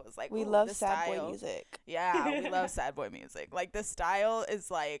Keshi, so I was like, We ooh, love this sad style. boy music. Yeah, we love sad boy music. Like, this style is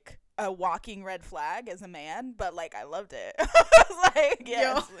like a walking red flag as a man, but like I loved it. I was like,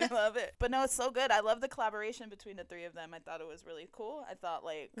 yes, we love it. But no, it's so good. I love the collaboration between the three of them. I thought it was really cool. I thought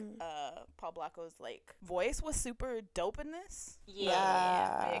like Paul Blacko's like voice was super dope in this. Yeah,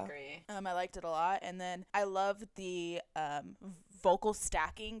 I agree. I liked it a lot, and then I loved the vocal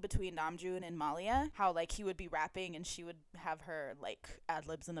stacking between Namjoon and Malia. How like he would be rapping and she would have her like ad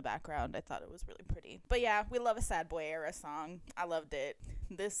libs in the background. I thought it was really pretty. But yeah, we love a sad boy era song. I loved it.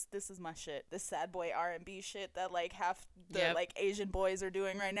 This is my shit. This sad boy R&B shit that like half the like Asian boys are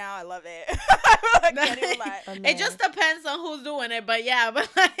doing right now. I love it. I can't even lie. It just depends on who's doing it, but yeah, but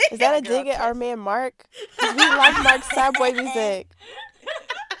like, Is that a dig at our man Mark? We like Mark's sad boy music.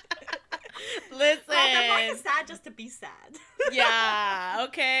 Listen. Well, Mark is sad just to be sad. Yeah,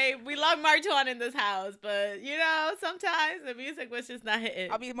 okay. We love Martuan in this house, but sometimes the music was just not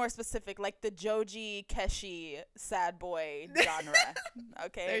hitting. I'll be more specific, like the Joji Keshi sad boy genre.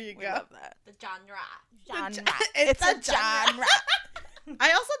 Okay, There you we go. love that. The genre. It's a genre.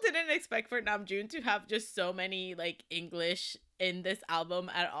 I also didn't expect for Namjoon to have just so many like English in this album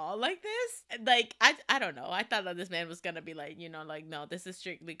at all like this. Like I don't know. I thought that this man was gonna be like, no, this is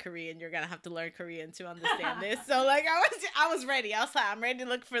strictly Korean. You're gonna have to learn Korean to understand this. So like I was ready. I was like, I'm ready to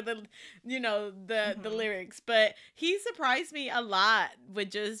look for the the lyrics. But he surprised me a lot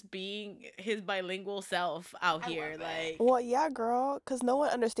with just being his bilingual self out here. Like, well, yeah, girl, because no one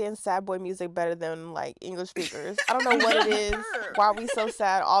understands sad boy music better than like English speakers. I don't know what it is. Why are we so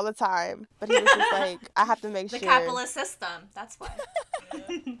sad all the time? But he was just like, I have to make The sure. capitalist system. That's why.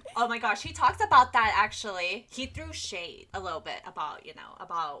 Oh my gosh, he talked about that actually. He threw shade a little bit about,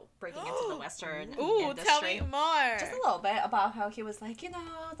 breaking into the Western industry. Tell me more. Just a little bit about how he was like,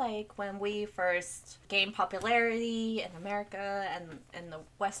 like when we first gained popularity in America and in the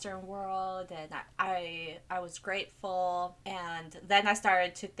Western world, and I was grateful, and then I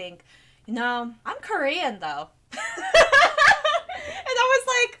started to think, I'm Korean though. And I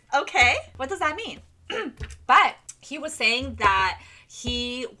was like, okay, what does that mean? But he was saying that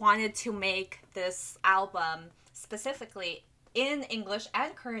he wanted to make this album specifically in English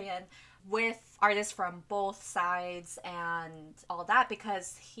and Korean with artists from both sides and all that,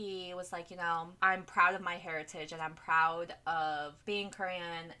 because he was like, I'm proud of my heritage and I'm proud of being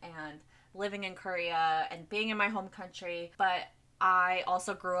Korean and living in Korea and being in my home country, but I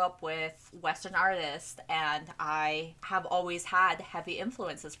also grew up with Western artists and I have always had heavy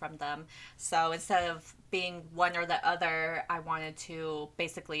influences from them. So instead of being one or the other, I wanted to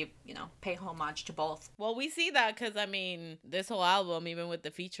basically, pay homage to both. Well, we see that because, this whole album, even with the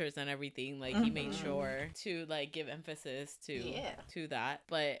features and everything, like, he made sure to, like, give emphasis to that.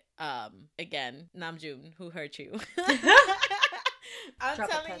 But, again, Namjoon, who hurt you? I'm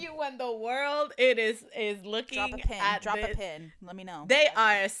telling you, when the world is looking at Drop a pin. Let me know. They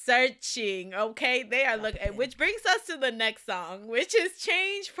are searching, okay? They are looking, which brings us to the next song, which is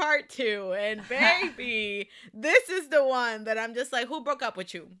Change Part 2. And baby, this is the one that I'm just like, who broke up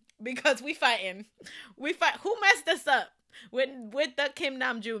with you? Because we fighting. Who messed us up? With the Kim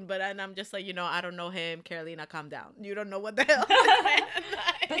Namjoon, but I'm just like, I don't know him. Carolina, calm down. You don't know what the hell.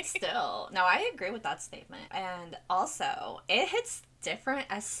 But still, no, I agree with that statement. And also, it hits different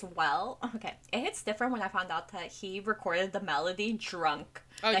as well. Okay, it hits different when I found out that he recorded the melody drunk.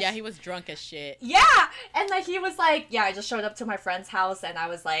 Oh, yeah, he was drunk as shit. Yeah, and then he was like, I just showed up to my friend's house and I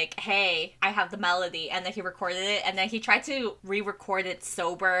was like, hey, I have the melody. And then he recorded it, and then he tried to re-record it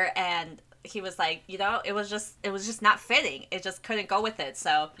sober, and he was like, it was just not fitting. It just couldn't go with it.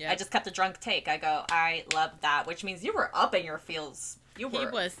 So Yep. I just kept a drunk take. I go, I love that, which means you were up in your feels. You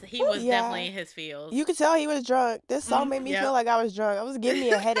were. He was Yeah. definitely in his feels. You could tell he was drunk. This song made me Yep. feel like I was drunk. It was giving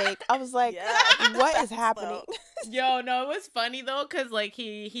me a headache. I was like, Yeah. what is Facts, happening? Yo, no, it was funny though, cause like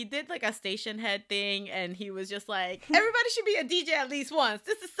he did like a station head thing, and he was just like, everybody should be a DJ at least once.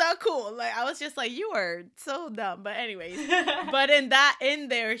 This is so cool. Like I was just like, you were so dumb. But anyways, but in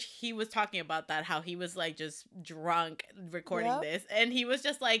there, he was talking about that, how he was like just drunk recording Yep. this, and he was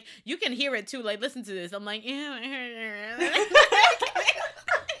just like, you can hear it too. Like listen to this. I'm like, yeah.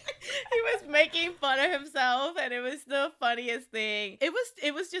 He was making fun of himself, and it was the funniest thing. It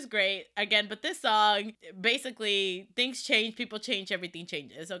was just great again. But this song, basically, things change, people change, everything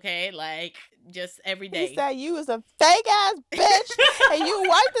changes. Okay, like just every day. He said you was a fake ass bitch and you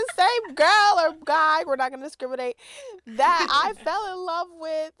weren't the same girl or guy, we're not gonna discriminate, that I fell in love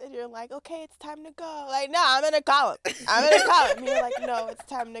with. And you're like, okay, it's time to go. Like, no, I'm gonna call him. And you're like, no, it's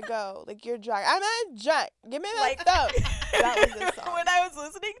time to go. Like, you're drunk. I'm not drunk. Give me that Like- phone. That was this song. When I was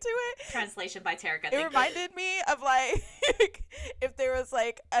listening to it, Translation by Tarek. it reminded me of like if there was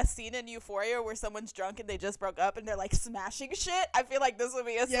like a scene in Euphoria where someone's drunk and they just broke up and they're like smashing shit. I feel like this would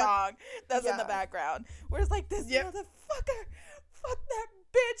be a Yep. song that's in the Yeah. background where it's like this Yep. motherfucker, fuck that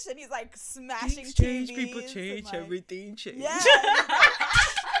bitch, and he's like smashing Things change, TVs people and, change, like, everything changes. Yeah.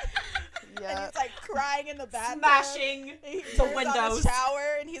 And Yeah. he's like crying in the bathroom. Smashing He the turns on windows. the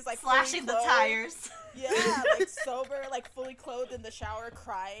shower and he's like fully slashing the clothed. tires. Yeah, like sober, like fully clothed in the shower,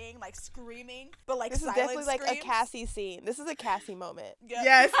 crying, like screaming, but like This is silent definitely like a screams. Cassie scene. This is a Cassie moment. Yeah.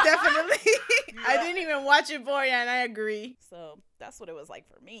 Yes, definitely. I Yeah. didn't even watch it for you, and I agree. So that's what it was like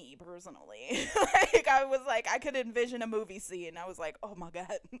for me personally. Like I was like, I could envision a movie scene. I was like, oh my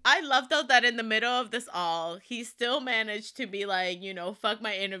god. I love though that in the middle of this all, he still managed to be like, fuck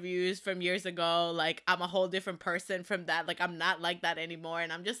my interviews from years ago. Like, I'm a whole different person from that. Like, I'm not like that anymore.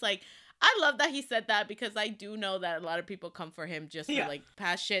 And I'm just like, I love that he said that, because I do know that a lot of people come for him just for Yeah. like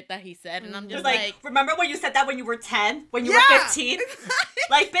past shit that he said. And I'm You're just like, remember when you said that when you were 10? When you Yeah. were 15?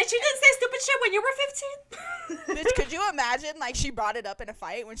 Like, bitch, you didn't say stupid shit when you were 15? Bitch, could you imagine like she brought it up in a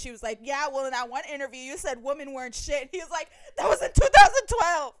fight when she was like, yeah, well in that one interview you said women weren't shit. He was like, that was in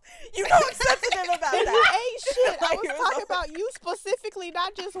 2012. You know what's sensitive about You that. ain't shit. I Like, was it was talking like- about you specifically,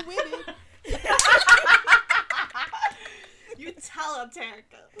 not just women. You tell him,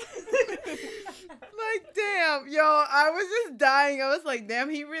 Terica. like, damn, yo, I was just dying. I was like, damn,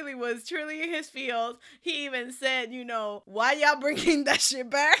 he really was truly in his fields. He even said, why y'all bringing that shit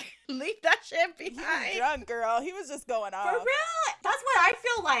back? Leave that shit He was behind. drunk, girl. He was just going off. For real? That's what I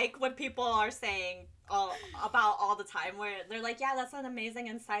feel like when people are saying about all the time, where they're like, yeah, that's an amazing,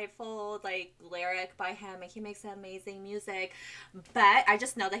 insightful, like, lyric by him, and he makes amazing music, but I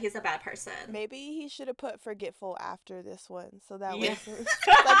just know that he's a bad person. Maybe he should have put forgetful after this one, so that Yeah. way.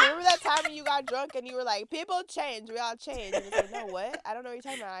 Like, remember that time when you got drunk and you were like, people change, we all change. And it's like, no, what? I don't know what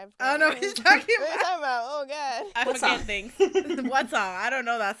you're talking about. I don't know what you're talking What are you about. talking about? Oh god. I What forget song? things. What song? I don't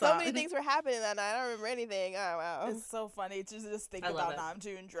know that So song. many things were happening that night. I don't remember anything. Oh wow. It's so funny to just think I love about it.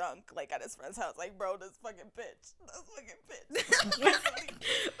 Namjoon drunk, like at his friend's house. Like, bro, this fucking bitch. This fucking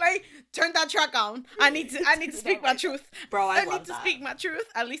bitch. Like, turn that track on. I need to speak my truth. Bro, I need love to that. speak my truth.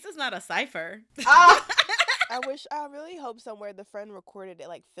 At least it's not a cipher. Ah! I really hope somewhere the friend recorded it,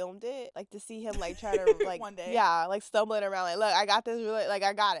 like filmed it, like to see him like try to like One day. yeah, like stumbling around, like, look, I got this, really, like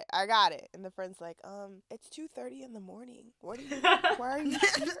I got it, and the friend's like, it's 2:30 in the morning. Why are you? Here?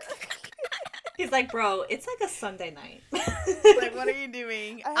 He's like, bro, it's like a Sunday night. Like, what are you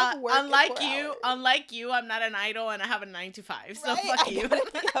doing? I have work in 4 Unlike you, I'm not an idol and I have a 9 to 5. So Right? fuck I you.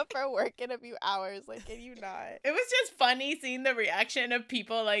 gotta be up for work in a few hours. Like, can you not? It was just funny seeing the reaction of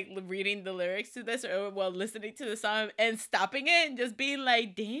people like reading the lyrics to this or listening to the song and stopping it and just being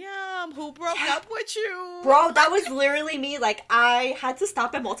like, damn, who broke up with you? Bro, that was literally me. Like, I had to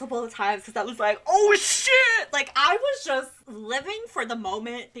stop it multiple times because I was like, oh shit! Like, I was just living for the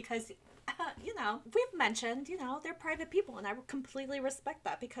moment because, we've mentioned, they're private people, and I completely respect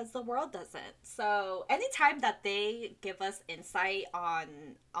that because the world doesn't. So, anytime that they give us insight on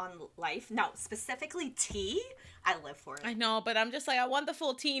life, no, specifically tea, I live for it. I know, but I'm just like, I want the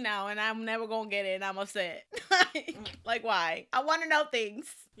full tea now and I'm never gonna get it and I'm upset. Like, why? I want to know things.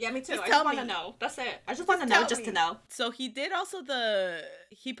 Yeah, me too. Just I tell just want to me. know. That's it. I just want to know tell just me. to know. So he did also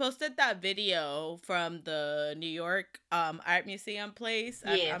he posted that video from the New York Art Museum place.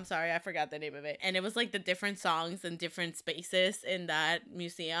 Yeah. I'm sorry, I forgot forgot the name of it. And it was like the different songs and different spaces in that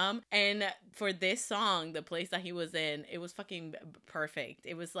museum. And for this song, the place that he was in, it was fucking perfect.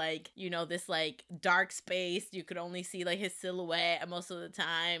 It was like, you know, this like dark space. You could only see like his silhouette most of the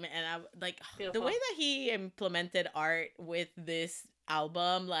time. And I like Beautiful. the way that he implemented art with this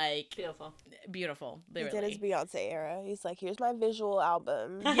album, like beautiful, He literally. did his Beyonce era. He's like, here's my visual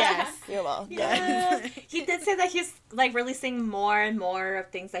album. Yes. You're welcome. Yes. He did say that he's like releasing more and more of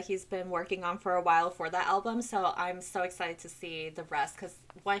things that he's been working on for a while for that album. So I'm so excited to see the rest because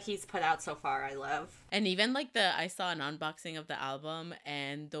what he's put out so far, I love. And even like I saw an unboxing of the album,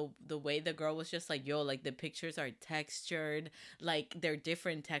 and the way the girl was just like, yo, like the pictures are textured, like they're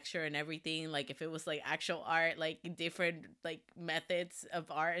different texture and everything. Like if it was like actual art, like different like methods of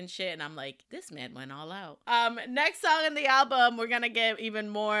art and shit. And I'm like, this man went all out. Next song in the album, we're gonna get even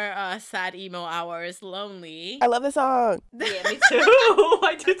more sad emo hours, Lonely. I love the song. Yeah, me too.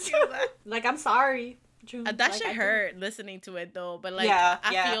 I do too. Like, I'm sorry. June. That Like, shit hurt listening to it though, but like Yeah,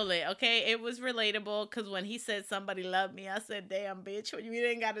 I yeah. feel it. Okay, it was relatable because when he said somebody loved me, I said, "Damn, bitch, you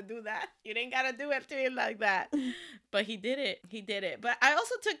didn't gotta do that. You didn't gotta do it to him like that." But he did it. He did it. But I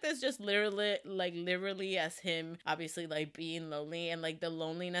also took this just literally as him, obviously like being lonely and like the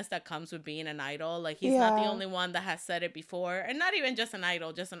loneliness that comes with being an idol. Like he's not the Yeah. only one that has said it before, and not even just an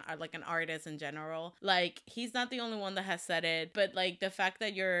idol, just like an artist in general. Like he's not the only one that has said it, but like the fact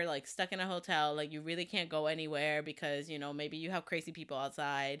that you're like stuck in a hotel, like you really can't go anywhere because, you know, maybe you have crazy people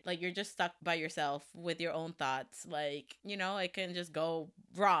outside, like you're just stuck by yourself with your own thoughts, like, you know, it can just go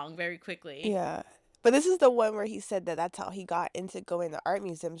wrong very quickly. Yeah. But this is the one where he said that that's how he got into going to art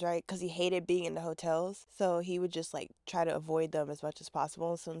museums, right? Because he hated being in the hotels. So he would just like try to avoid them as much as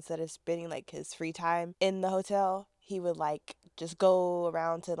possible. So instead of spending like his free time in the hotel, he would like just go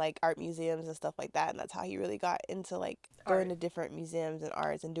around to like art museums and stuff like that. And that's how he really got into like going Art. to different museums and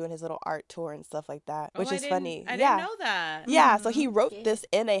arts and doing his little art tour and stuff like that, Oh, which I is didn't- funny. I Yeah. didn't know that. Yeah, so he Mhm. wrote Yeah. this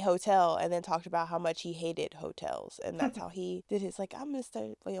in a hotel and then talked about how much he hated hotels. And that's how he did his, like, I'm going to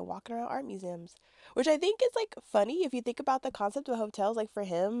start walking around art museums. Which I think is, like, funny if you think about the concept of hotels. Like, for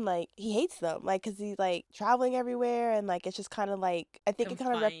him, like, he hates them. Like, because he's, like, traveling everywhere. And, like, it's just kind of, like, I think it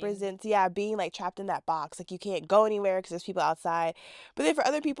kind of Confined. represents, yeah, being, like, trapped in that box. Like, you can't go anywhere because there's people outside. But then for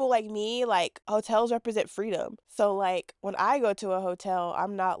other people like me, like, hotels represent freedom. So, like, when I go to a hotel,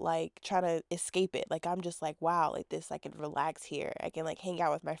 I'm not, like, trying to escape it. Like, I'm just like, wow, like, this, I can relax here. I can, like, hang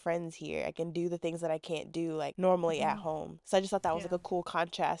out with my friends here. I can do the things that I can't do, like, normally at Mhm. home. So I just thought that was, Yeah. like, a cool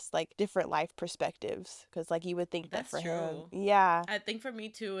contrast, like, different life perspectives. Because, like, you would think that That's for him. true. Yeah. I think for me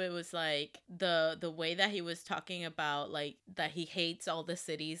too, it was like the way that he was talking about like that he hates all the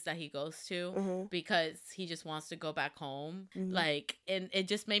cities that he goes to Mm-hmm. because he just wants to go back home. Mhm. Like, and it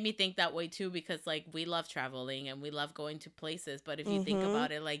just made me think that way too because like we love traveling and we love going to places, but if you think Mhm.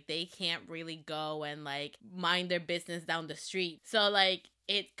 about it, like they can't really go and like mind their business down the street. So like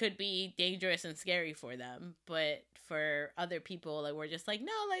it could be dangerous and scary for them, but for other people, like we're just like,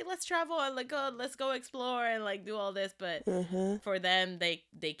 no, like let's travel and like let's go explore and like do all this, but Mm-hmm. for them they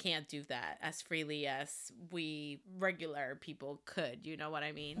can't do that as freely as we regular people could, you know what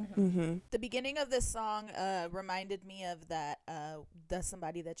I mean? Mm-hmm. The beginning of this song reminded me of that the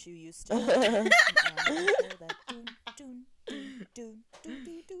Somebody That You Used to. That doon, doon, doon, doon, doon,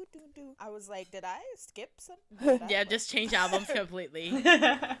 doon, doon, doon, doon. I was like, did I skip something? Yeah, just change albums completely.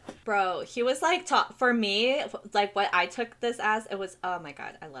 Bro, he was like, for me, like what I took this as, it was, oh my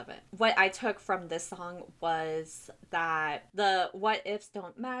god, I love it. What I took from this song was that the what ifs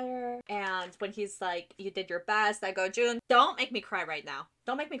don't matter. And when he's like, you did your best, I go, June, don't make me cry right now.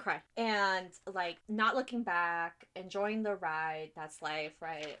 Don't make me cry. And like not looking back, enjoying the ride, that's life,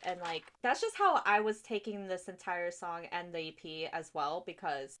 right? And like that's just how I was taking this entire song and the EP as well,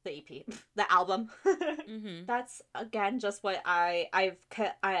 because the EP, the album. Mm-hmm. That's again just what I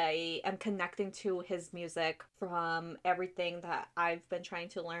am connecting to his music from everything that I've been trying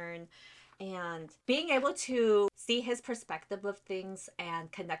to learn. And being able to see his perspective of things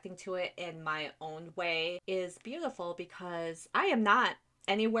and connecting to it in my own way is beautiful because I am not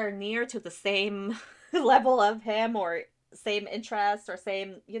anywhere near to the same level of him or same interests or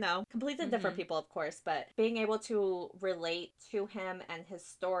same, you know, completely different Mhm. people, of course, but being able to relate to him and his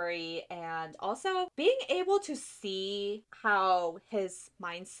story and also being able to see how his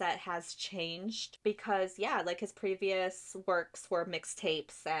mindset has changed because, yeah, like his previous works were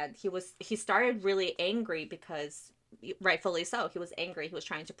mixtapes and he started really angry because rightfully so. He was angry. He was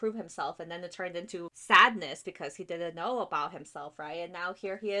trying to prove himself. And then it turned into sadness because he didn't know about himself, right? And now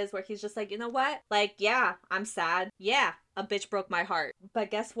here he is where he's just like, you know what? Like, yeah, I'm sad. Yeah, a bitch broke my heart.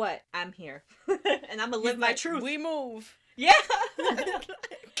 But guess what? I'm here. And I'm gonna live my truth. We move. Yeah.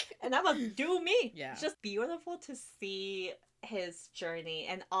 and I'm gonna do me. Yeah. It's just beautiful to see his journey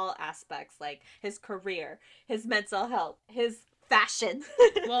in all aspects, like his career, his mental health, his fashion.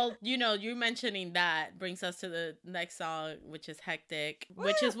 Well, you know, you mentioning that brings us to the next song, which is Hectic,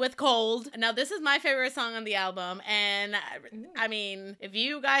 which is with Cold. Now, this is my favorite song on the album, and I mean, if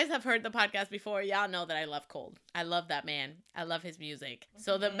you guys have heard the podcast before, y'all know that I love Cold. I love that man. I love his music.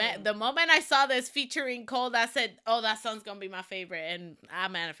 So the moment I saw this featuring Cold, I said, oh, that song's gonna be my favorite, and I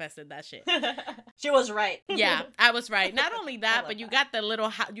manifested that shit. She was right. Yeah, I was right. Not only that, but you that. got the little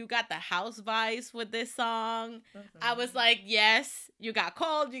you got the house vibes with this song. I was like, yes, you got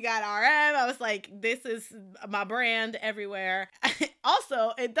Cold, you got RM. I was like, this is my brand everywhere.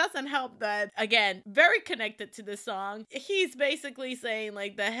 Also, it doesn't help that, again, very connected to the song. He's basically saying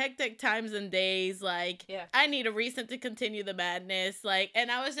like the hectic times and days, like, I need a reason to continue the madness. Like, and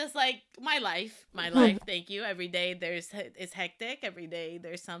I was just like, my life, thank you. Every day it's hectic. Every day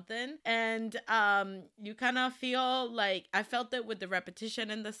there's something. And you kind of feel like, I felt it with the repetition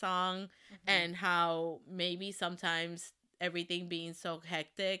in the song and how maybe sometimes everything being so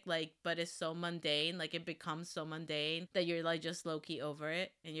hectic, like, but it's so mundane, like it becomes so mundane that you're like just low-key over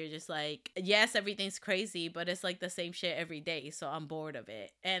it, and you're just like, yes, everything's crazy, but it's like the same shit every day, so I'm bored of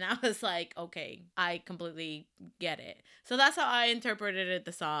it. And I was like, okay, I completely get it. So that's how I interpreted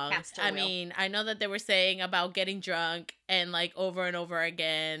the song. I mean, I know that they were saying about getting drunk and like over and over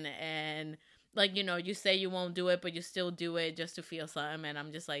again, and like, you know, you say you won't do it, but you still do it just to feel something. And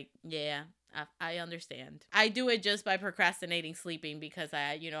I'm just like, yeah, I understand. I do it just by procrastinating sleeping because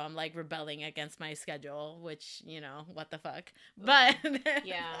I'm like rebelling against my schedule, which, you know, what the fuck. But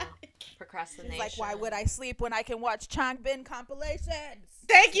yeah, procrastination. It's like, why would I sleep when I can watch Changbin compilations?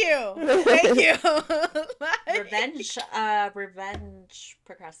 Thank you. Thank you. Revenge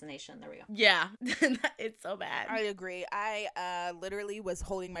procrastination. There we go. Yeah. It's so bad. I agree. I literally was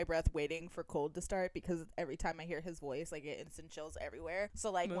holding my breath waiting for Cold to start because every time I hear his voice, like, it instant chills everywhere.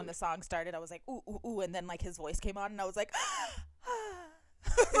 So like when the song started, I was like, ooh, ooh, ooh, and then like his voice came on and I was like,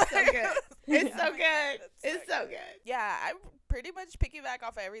 it's so good. It's so good. It's so good. Yeah, I pretty much piggyback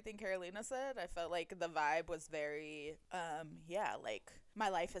off of everything Carolina said. I felt like the vibe was very, like my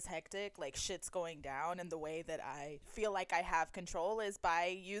life is hectic, like shit's going down, and the way that I feel like I have control is by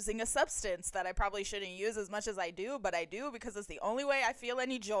using a substance that I probably shouldn't use as much as I do, but I do because it's the only way I feel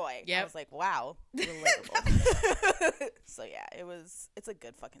any joy. I was like, wow, relatable. So yeah, it's a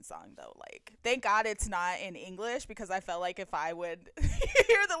good fucking song though. Like, thank God it's not in English, because I felt like if I would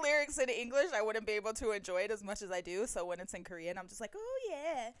hear the lyrics in English, I wouldn't be able to enjoy it as much as I do. So when it's in Korean, I'm just like, oh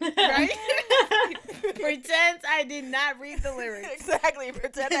yeah, right? Pretend I did not read the lyrics. Exactly.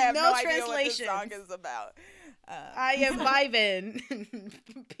 Pretend I have no idea what this song is about. I am vibing.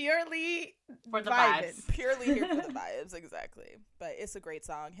 Purely for the vibing. vibes. Purely here for the vibes, exactly. But it's a great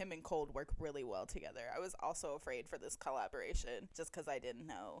song. Him and Cold work really well together. I was also afraid for this collaboration just because I didn't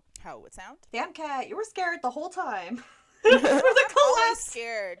know how it would sound. Damn, Cat, you were scared the whole time. I'm always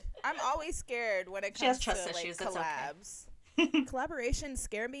scared. I'm always scared when it comes to like collabs. Collaborations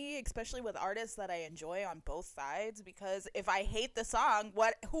scare me, especially with artists that I enjoy on both sides, because if I hate the song,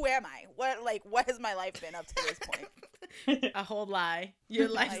 who am I? What has my life been up to this point? A whole lie. Your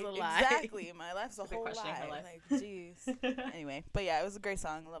life's a lie. Exactly. My life's a whole lie. Like, jeez. Anyway, but yeah, it was a great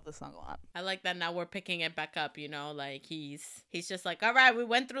song. I love the song a lot. I like that now we're picking it back up, you know, like he's just like, all right, we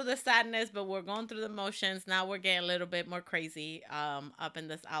went through the sadness, but we're going through the motions. Now we're getting a little bit more crazy up in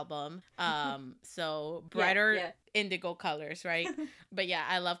this album. So brighter indigo colors, right? But yeah,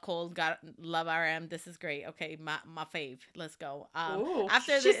 I love Cold, love RM. This is great. Okay, my fave. Let's go. Ooh,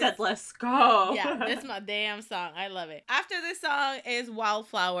 after she this, said let's go. Yeah, this is my damn song. I love it. After this song is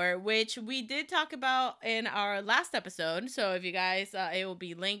Wildflower, which we did talk about in our last episode. So if you guys, it will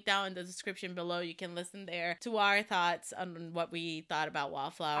be linked down in the description below. You can listen there to our thoughts on what we thought about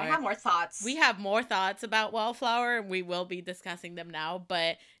Wildflower. I have more thoughts. We have more thoughts about Wildflower, and we will be discussing them now.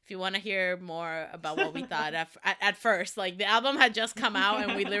 But if you want to hear more about what we thought at first, like the album had just come out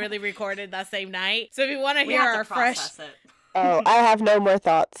and we literally recorded that same night. So if you want to hear our fresh... Oh, I have no more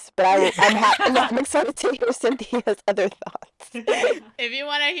thoughts, but I'm excited to hear Cynthia's other thoughts. If you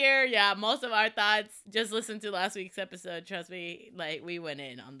want to hear, most of our thoughts, just listen to last week's episode. Trust me, like, we went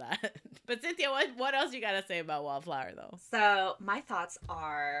in on that. But Cynthia, what else you got to say about Wildflower, though? So my thoughts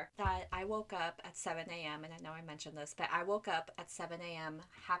are that I woke up at 7 a.m., and I know I mentioned this, but I woke up at 7 a.m.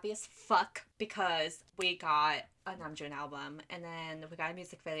 happy as fuck because we got a Namjoon album, and then we got a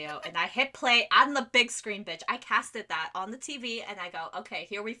music video, and I hit play on the big screen, bitch. I casted that on the TV, and I go, okay,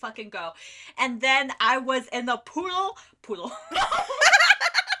 here we fucking go. And then I was in the poodle.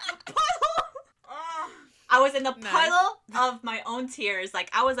 I was in a Nice. puddle of my own tears. Like,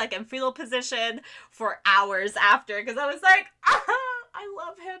 I was like in fetal position for hours after because I was like, I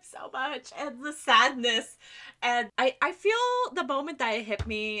love him so much. And the sadness. And I feel the moment that it hit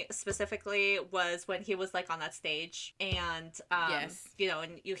me specifically was when he was like on that stage and, Yes. you know,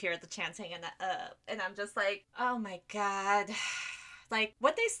 and you hear the chanting and I'm just like, oh my God. Like,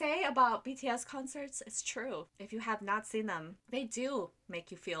 what they say about BTS concerts is true. If you have not seen them, they do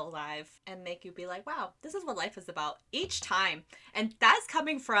make you feel alive and make you be like, wow, this is what life is about each time. And that's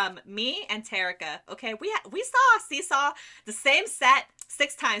coming from me and Terika. Okay, we saw Seesaw, the same set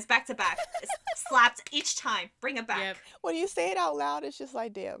 6 times back to back. It's slapped each time. Bring it back. Yep. When you say it out loud, it's just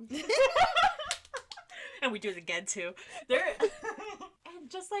like, damn. And we do it again too. There and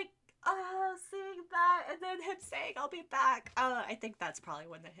just like seeing that and then him saying I'll be back. I think that's probably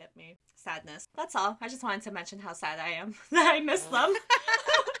when it hit me. Sadness. That's all. I just wanted to mention how sad I am that I miss them.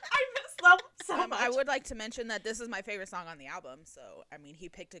 I miss them so much. I would like to mention that this is my favorite song on the album, so I mean he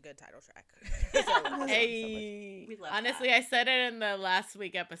picked a good title track. So, I love him so much. Hey, We love honestly, I said it in the last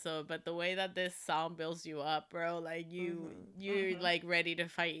week episode, but the way that this song builds you up, bro, like you're like ready to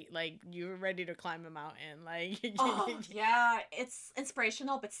fight, like you're ready to climb a mountain, like Oh, yeah, it's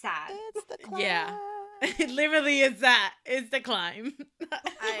inspirational but sad. It's the climb. Yeah. It literally is that. It's the climb.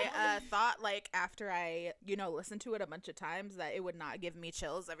 I thought like after I listened to it a bunch of times that it would not give me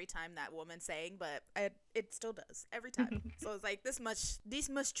chills every time that woman sang, but it still does every time. So it's like this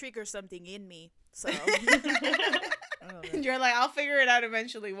must trigger something in me. So I don't know. You're like, I'll figure it out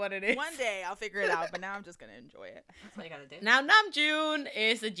eventually what it is. One day I'll figure it out, but now I'm just gonna enjoy it. That's what you gotta do. Now Namjoon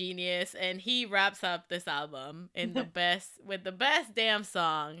is a genius, and he wraps up this album in with the best damn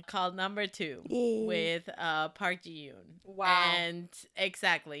song called Number 2 Yeah. with Park Ji-yoon. Wow. And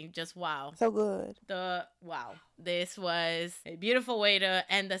exactly, just wow. So good. Wow. This was a beautiful way to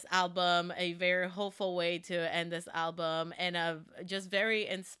end this album, a very hopeful way to end this album, and a just very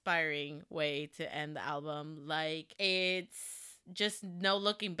inspiring way to end the album. Like, it's just no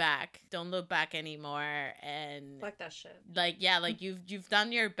looking back. Don't look back anymore. And Fuck that shit. like, yeah, like you've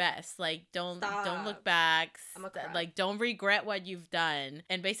done your best. Like, don't Stop. look back. I'ma cry. Like, don't regret what you've done.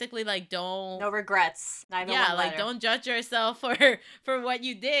 And basically, like, don't No regrets. Not even yeah, one like letter. don't judge yourself for what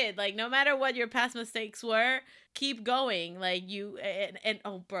you did. Like, no matter what your past mistakes were, keep going. Like, you and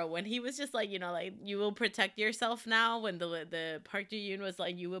oh, bro, when he was just like, like, you will protect yourself now, when the Park Ji-yoon was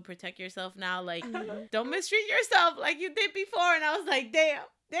like, you will protect yourself now, like, don't mistreat yourself like you did before. And I was like, damn,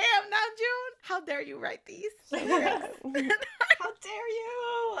 Namjoon, how dare you write these? How dare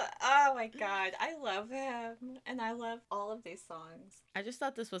you? Oh my God. I love him. And I love all of these songs. I just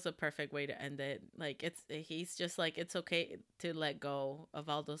thought this was a perfect way to end it. Like, he's just like, it's okay to let go of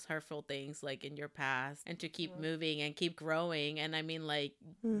all those hurtful things, like, in your past, and to keep moving and keep growing. And I mean, like,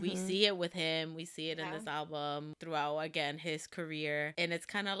 we see it with him. We see it in this album throughout, again, his career. And it's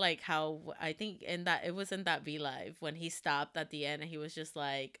kind of like how I think it was in that V Live when he stopped at the end and he was just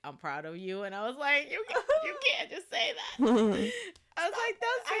like, I'm proud of you. And I was like, you can't just say that. I was like,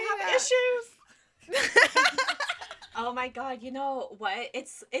 don't say I that. have issues. Oh my God, you know what?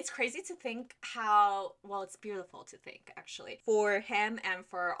 It's crazy to think how, well, it's beautiful to think, actually. For him and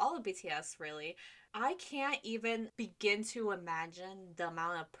for all of BTS, really. I can't even begin to imagine the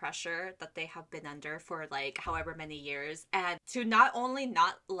amount of pressure that they have been under for, like, however many years. And to not only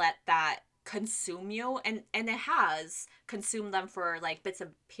not let that consume you, and it has consumed them for, like, bits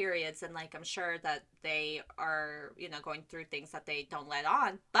and periods, and, like, I'm sure that they are, going through things that they don't let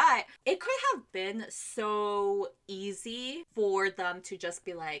on, but it could have been so easy for them to just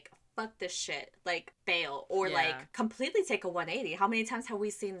be like, fuck this shit, like, bail, or Yeah. like completely take a 180. How many times have we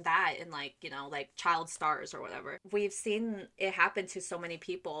seen that in, like, like child stars or whatever? We've seen it happen to so many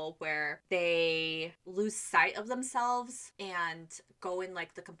people where they lose sight of themselves and go in,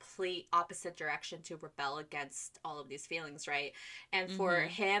 like, the complete opposite direction to rebel against all of these feelings, right? And for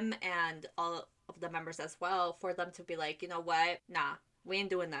him and all of the members as well, for them to be like, you know what, nah, we ain't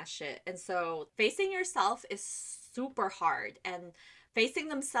doing that shit. And so facing yourself is super hard, and facing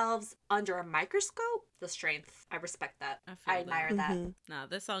themselves under a microscope, the strength. I respect that. I I feel that. admire that. No,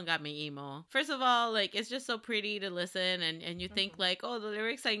 this song got me emo. First of all, like, it's just so pretty to listen, and you think, like, oh, the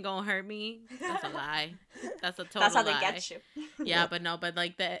lyrics ain't gonna hurt me. That's a lie. That's a total That's how lie. they get you. Yeah, but no, but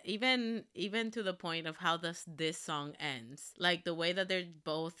like that, even to the point of how this song ends, like the way that they're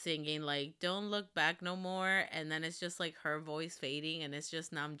both singing, like, don't look back no more, and then it's just like her voice fading, and it's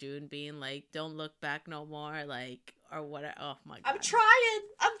just Namjoon being like, don't look back no more, like, or what. Oh my god. I'm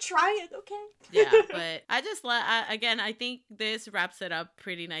trying, okay? Yeah, but I just again, I think this wraps it up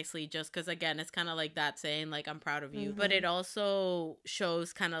pretty nicely just because, again, it's kind of like that saying, like, I'm proud of you. But it also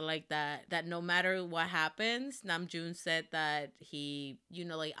shows kind of like that no matter what happens, Namjoon said that he, you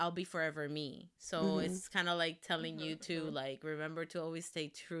know, like, I'll be forever me. So it's kind of like telling you to, like, remember to always stay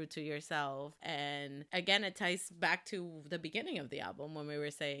true to yourself. And again, it ties back to the beginning of the album when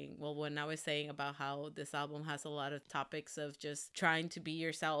I was saying about how this album has a lot of topics of just trying to be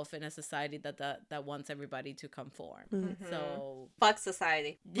yourself in a society that wants everybody to conform. So fuck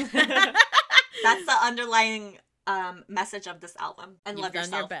society. That's the underlying message of this album. And you've love done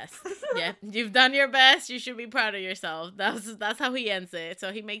yourself. your best. Yeah, you've done your best. You should be proud of yourself. That's how he ends it.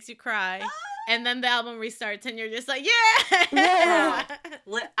 So he makes you cry. And then the album restarts and you're just like, yeah!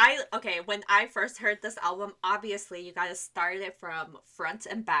 When I first heard this album, obviously you gotta start it from front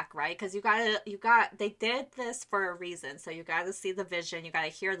and back, right? Because they did this for a reason. So you gotta see the vision, you gotta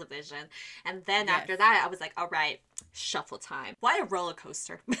hear the vision. And then after that, I was like, all right, shuffle time. What a roller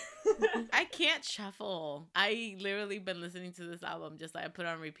coaster. I can't shuffle. I literally been listening to this album just like I put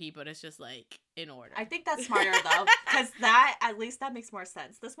on repeat, but it's just like in order. I think that's smarter though, because at least that makes more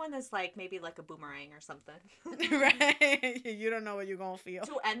sense. This one is like maybe like a boomerang or something. Right. You don't know what you're gonna feel.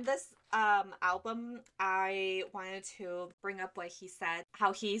 To end this album, I wanted to bring up what he said,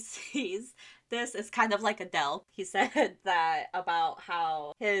 how he sees this is kind of like Adele. He said that about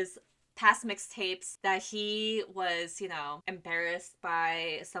how his past mixtapes that he was, you know, embarrassed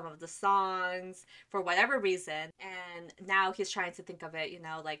by some of the songs for whatever reason. And now he's trying to think of it, you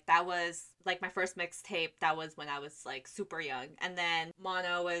know, like that was like my first mixtape. That was when I was like super young. And then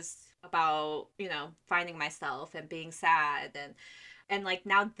Mono was about, you know, finding myself and being sad. And like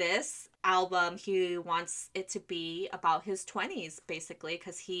now this album, he wants it to be about his 20s basically,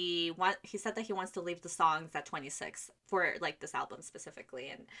 because he said that he wants to leave the songs at 26 for like this album specifically.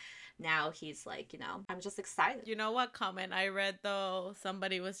 And now he's like, you know, I'm just excited. You know what comment I read though?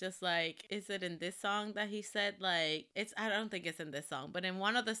 Somebody was just like, is it in this song that he said like I don't think it's in this song, but in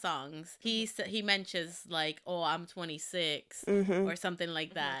one of the songs he mentions like, oh, I'm 26 or something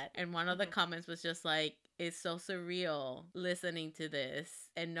like that. And one of the comments was just like, it's so surreal listening to this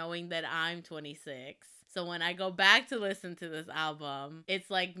and knowing that I'm 26. So when I go back to listen to this album, it's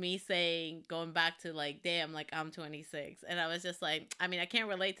like me going back to like, damn, like I'm 26. And I was just like, I mean, I can't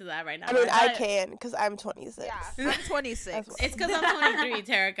relate to that right now. I mean, I can because I'm 26. Yeah, I'm 26. It's because I'm 23,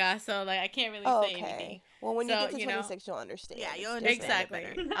 Terika. So like, I can't really say anything. Well, when you get to 26, you'll understand. Yeah, you'll understand.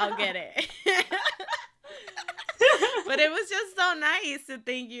 Exactly. I'll get it. But it was just so nice to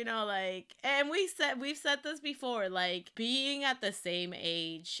think, you know, like, and we've said this before, like being at the same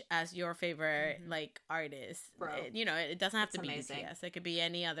age as your favorite like artist, you know, it doesn't have to be amazing. BTS. It could be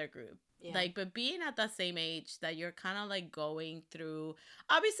any other group. Yeah. Like, but being at the same age that you're kind of like going through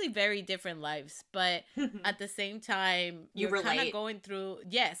obviously very different lives, but at the same time you're kind of going through,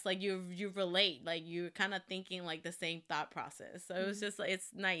 yes, like you relate, like you're kind of thinking like the same thought process. So it was just like, it's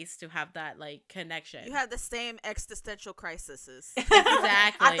nice to have that like connection. You have the same existential crises.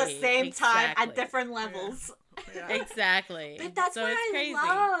 Exactly. At the same time, at different levels. Yeah. Exactly. But that's so what it's I crazy.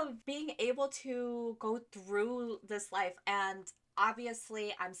 love, being able to go through this life. And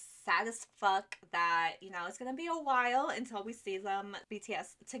obviously I'm sad as fuck that, you know, it's gonna be a while until we see them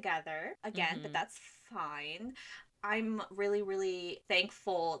BTS together again, but that's fine. I'm really, really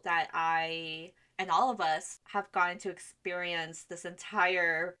thankful that I and all of us have gotten to experience this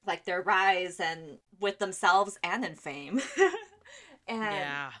entire, like, their rise and with themselves and in fame.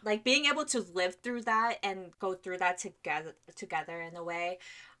 And like being able to live through that and go through that together in a way,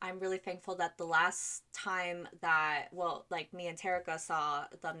 I'm really thankful that the last time that, well, like me and Terika saw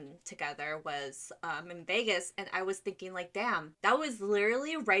them together was in Vegas, and I was thinking like, damn, that was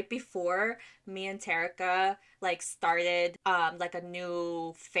literally right before me and Terika like started like a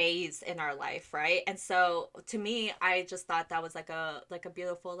new phase in our life, right? And so to me, I just thought that was like a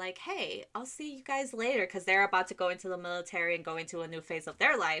beautiful, like, hey, I'll see you guys later, because they're about to go into the military and go into a new phase of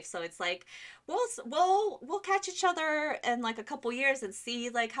their life. So it's like we'll catch each other in like a couple years and see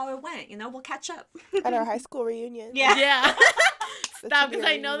like how it went, you know, we'll catch up at our high school reunion. Yeah. Stop, because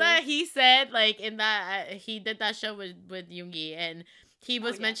I know that he said like in that he did that show with Yoongi, and he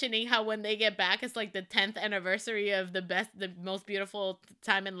was mentioning how when they get back, it's like the 10th anniversary of the most beautiful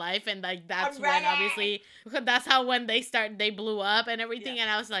time in life, and like that's when obviously that's how when they blew up and everything, and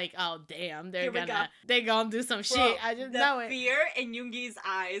I was like, oh damn, they're gonna do some shit. I just know it. The fear in Yoongi's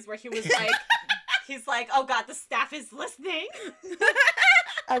eyes, where he was like, he's like, oh god, the staff is listening.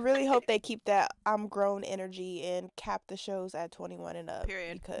 I really hope they keep that I'm grown energy and cap the shows at 21 and up.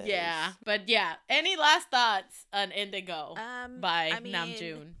 Period. Because Yeah, but yeah. Any last thoughts on Indigo by I mean,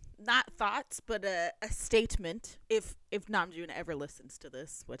 Namjoon? not thoughts, but a statement. If Namjoon ever listens to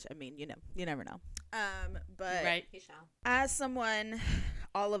this, which I mean, you never know. But Right. He shall. as someone,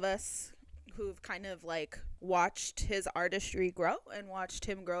 all of us who've kind of like watched his artistry grow and watched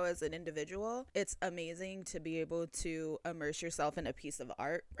him grow as an individual, it's amazing to be able to immerse yourself in a piece of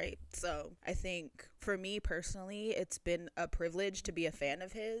art, right? So I think for me personally, it's been a privilege to be a fan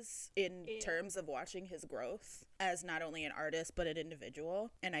of his in terms of watching his growth as not only an artist but an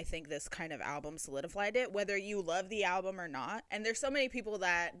individual. And I think this kind of album solidified it, whether you love the album or not. And there's so many people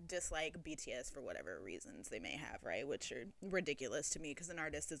that dislike BTS for whatever reasons they may have, right? Which are ridiculous to me because an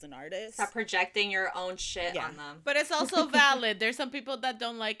artist is an artist. Stop projecting your own shit Yeah. on them. But it's also valid. There's some people that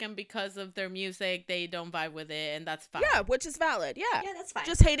don't like him because of their music. They don't vibe with it, and that's fine. Yeah, which is valid. Yeah. Yeah, that's fine.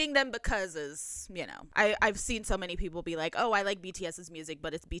 Just hating them because is, I've seen so many people be like, oh, I like BTS's music,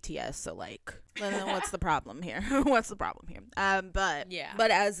 but it's BTS. So like, then what's the problem here? What's the problem here?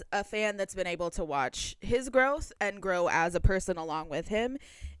 But as a fan that's been able to watch his growth and grow as a person along with him,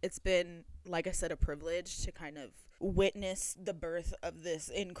 it's been, like I said, a privilege to kind of witness the birth of this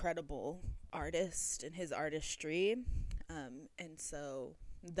incredible artist and his artistry. And so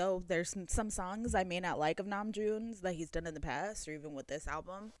though there's some songs I may not like of Namjoon's that he's done in the past or even with this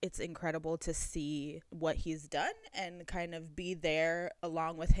album, it's incredible to see what he's done and kind of be there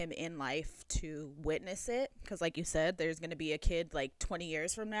along with him in life to witness it. Because like you said, there's going to be a kid like 20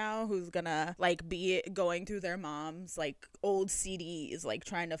 years from now who's going to like be going through their mom's like old CDs, like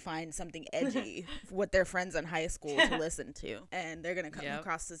trying to find something edgy with their friends in high school to listen to. And they're going to come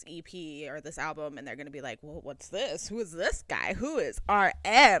across this EP or this album and they're going to be like, well, what's this? Who is this guy? Who is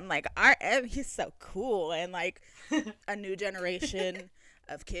RM? Like RM, he's so cool. And like a new generation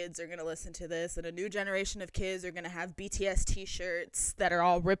of kids are gonna listen to this, and a new generation of kids are gonna have BTS t-shirts that are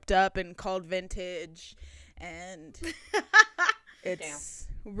all ripped up and called vintage. And it's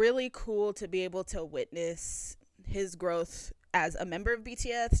really cool to be able to witness his growth as a member of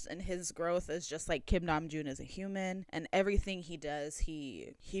BTS and his growth as just like Kim Namjoon as a human, and everything he does,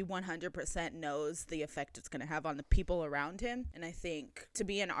 he 100% knows the effect it's going to have on the people around him. And I think to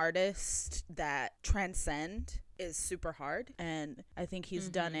be an artist that transcend is super hard, and I think he's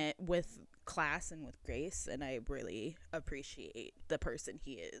done it with class and with grace, and I really appreciate the person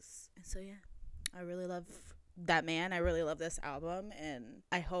he is. And so yeah, I really love that man. I really love this album, and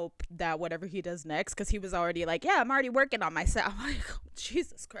I hope that whatever he does next, because he was already like, yeah, I'm already working on myself. I'm like, oh,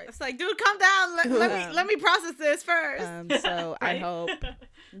 Jesus Christ. It's like, dude, calm down. Let me process this first. So I hope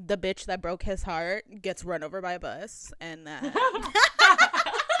the bitch that broke his heart gets run over by a bus, and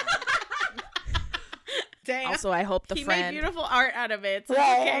Damn. also I hope he friend made beautiful art out of it. So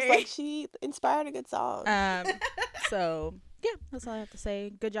right, it's I was okay. like, she inspired a good song. so yeah, that's all I have to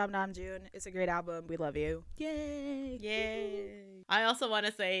say. Good job, Namjoon. It's a great album. We love you. Yay. Yay. I also want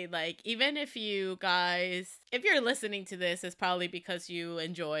to say, like, even if you guys, if you're listening to this, it's probably because you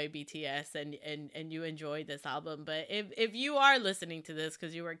enjoy BTS and you enjoyed this album. But if you are listening to this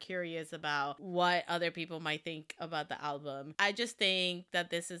because you were curious about what other people might think about the album, I just think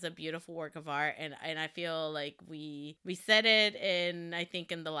that this is a beautiful work of art. And I feel like we said it I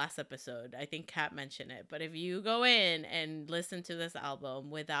think in the last episode. I think Kat mentioned it. But if you go in and listen to this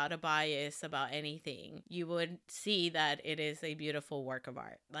album without a bias about anything, you would see that it is a beautiful work of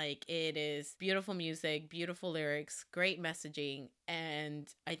art. Like, it is beautiful music, beautiful lyrics, great messaging,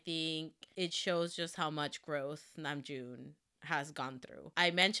 and I think it shows just how much growth Namjoon has gone through.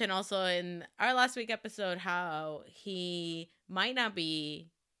 I mentioned also in our last week episode how he might not be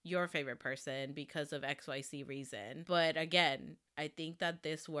your favorite person because of XYZ reason, but again, I think that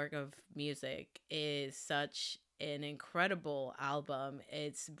this work of music is such an incredible album.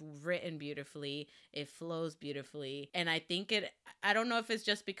 It's written beautifully, it flows beautifully, and I think I don't know if it's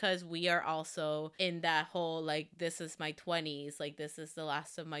just because we are also in that whole like, this is my 20s, like this is the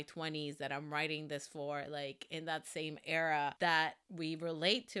last of my 20s that I'm writing this for, like in that same era, that we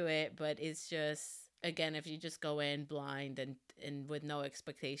relate to it. But it's just, again, if you just go in blind and with no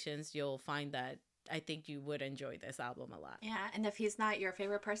expectations, you'll find that I think you would enjoy this album a lot. Yeah, and if he's not your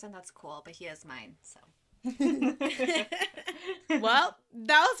favorite person, that's cool, but he is mine, so. Well,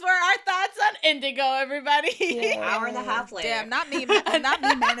 those were our thoughts on Indigo, everybody. Yeah. Hour and a half later. Damn, not me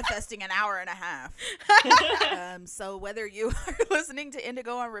manifesting an hour and a half. So whether you are listening to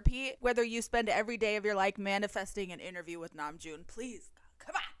Indigo on repeat, whether you spend every day of your life manifesting an interview with Namjoon, please,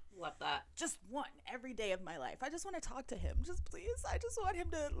 come on. Love that. Just one every day of my life. I just want to talk to him. Just please. I just want him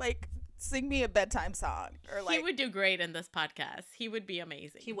to like Sing me a bedtime song. Or like he would do great in this podcast. He would be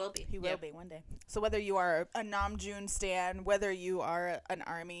amazing. He will be. He will be one day. So whether you are a Namjoon stan, whether you are an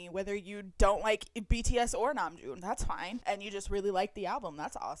ARMY, whether you don't like BTS or Namjoon, that's fine. And you just really like the album,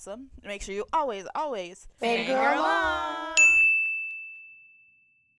 that's awesome. Make sure you always Fangirl on.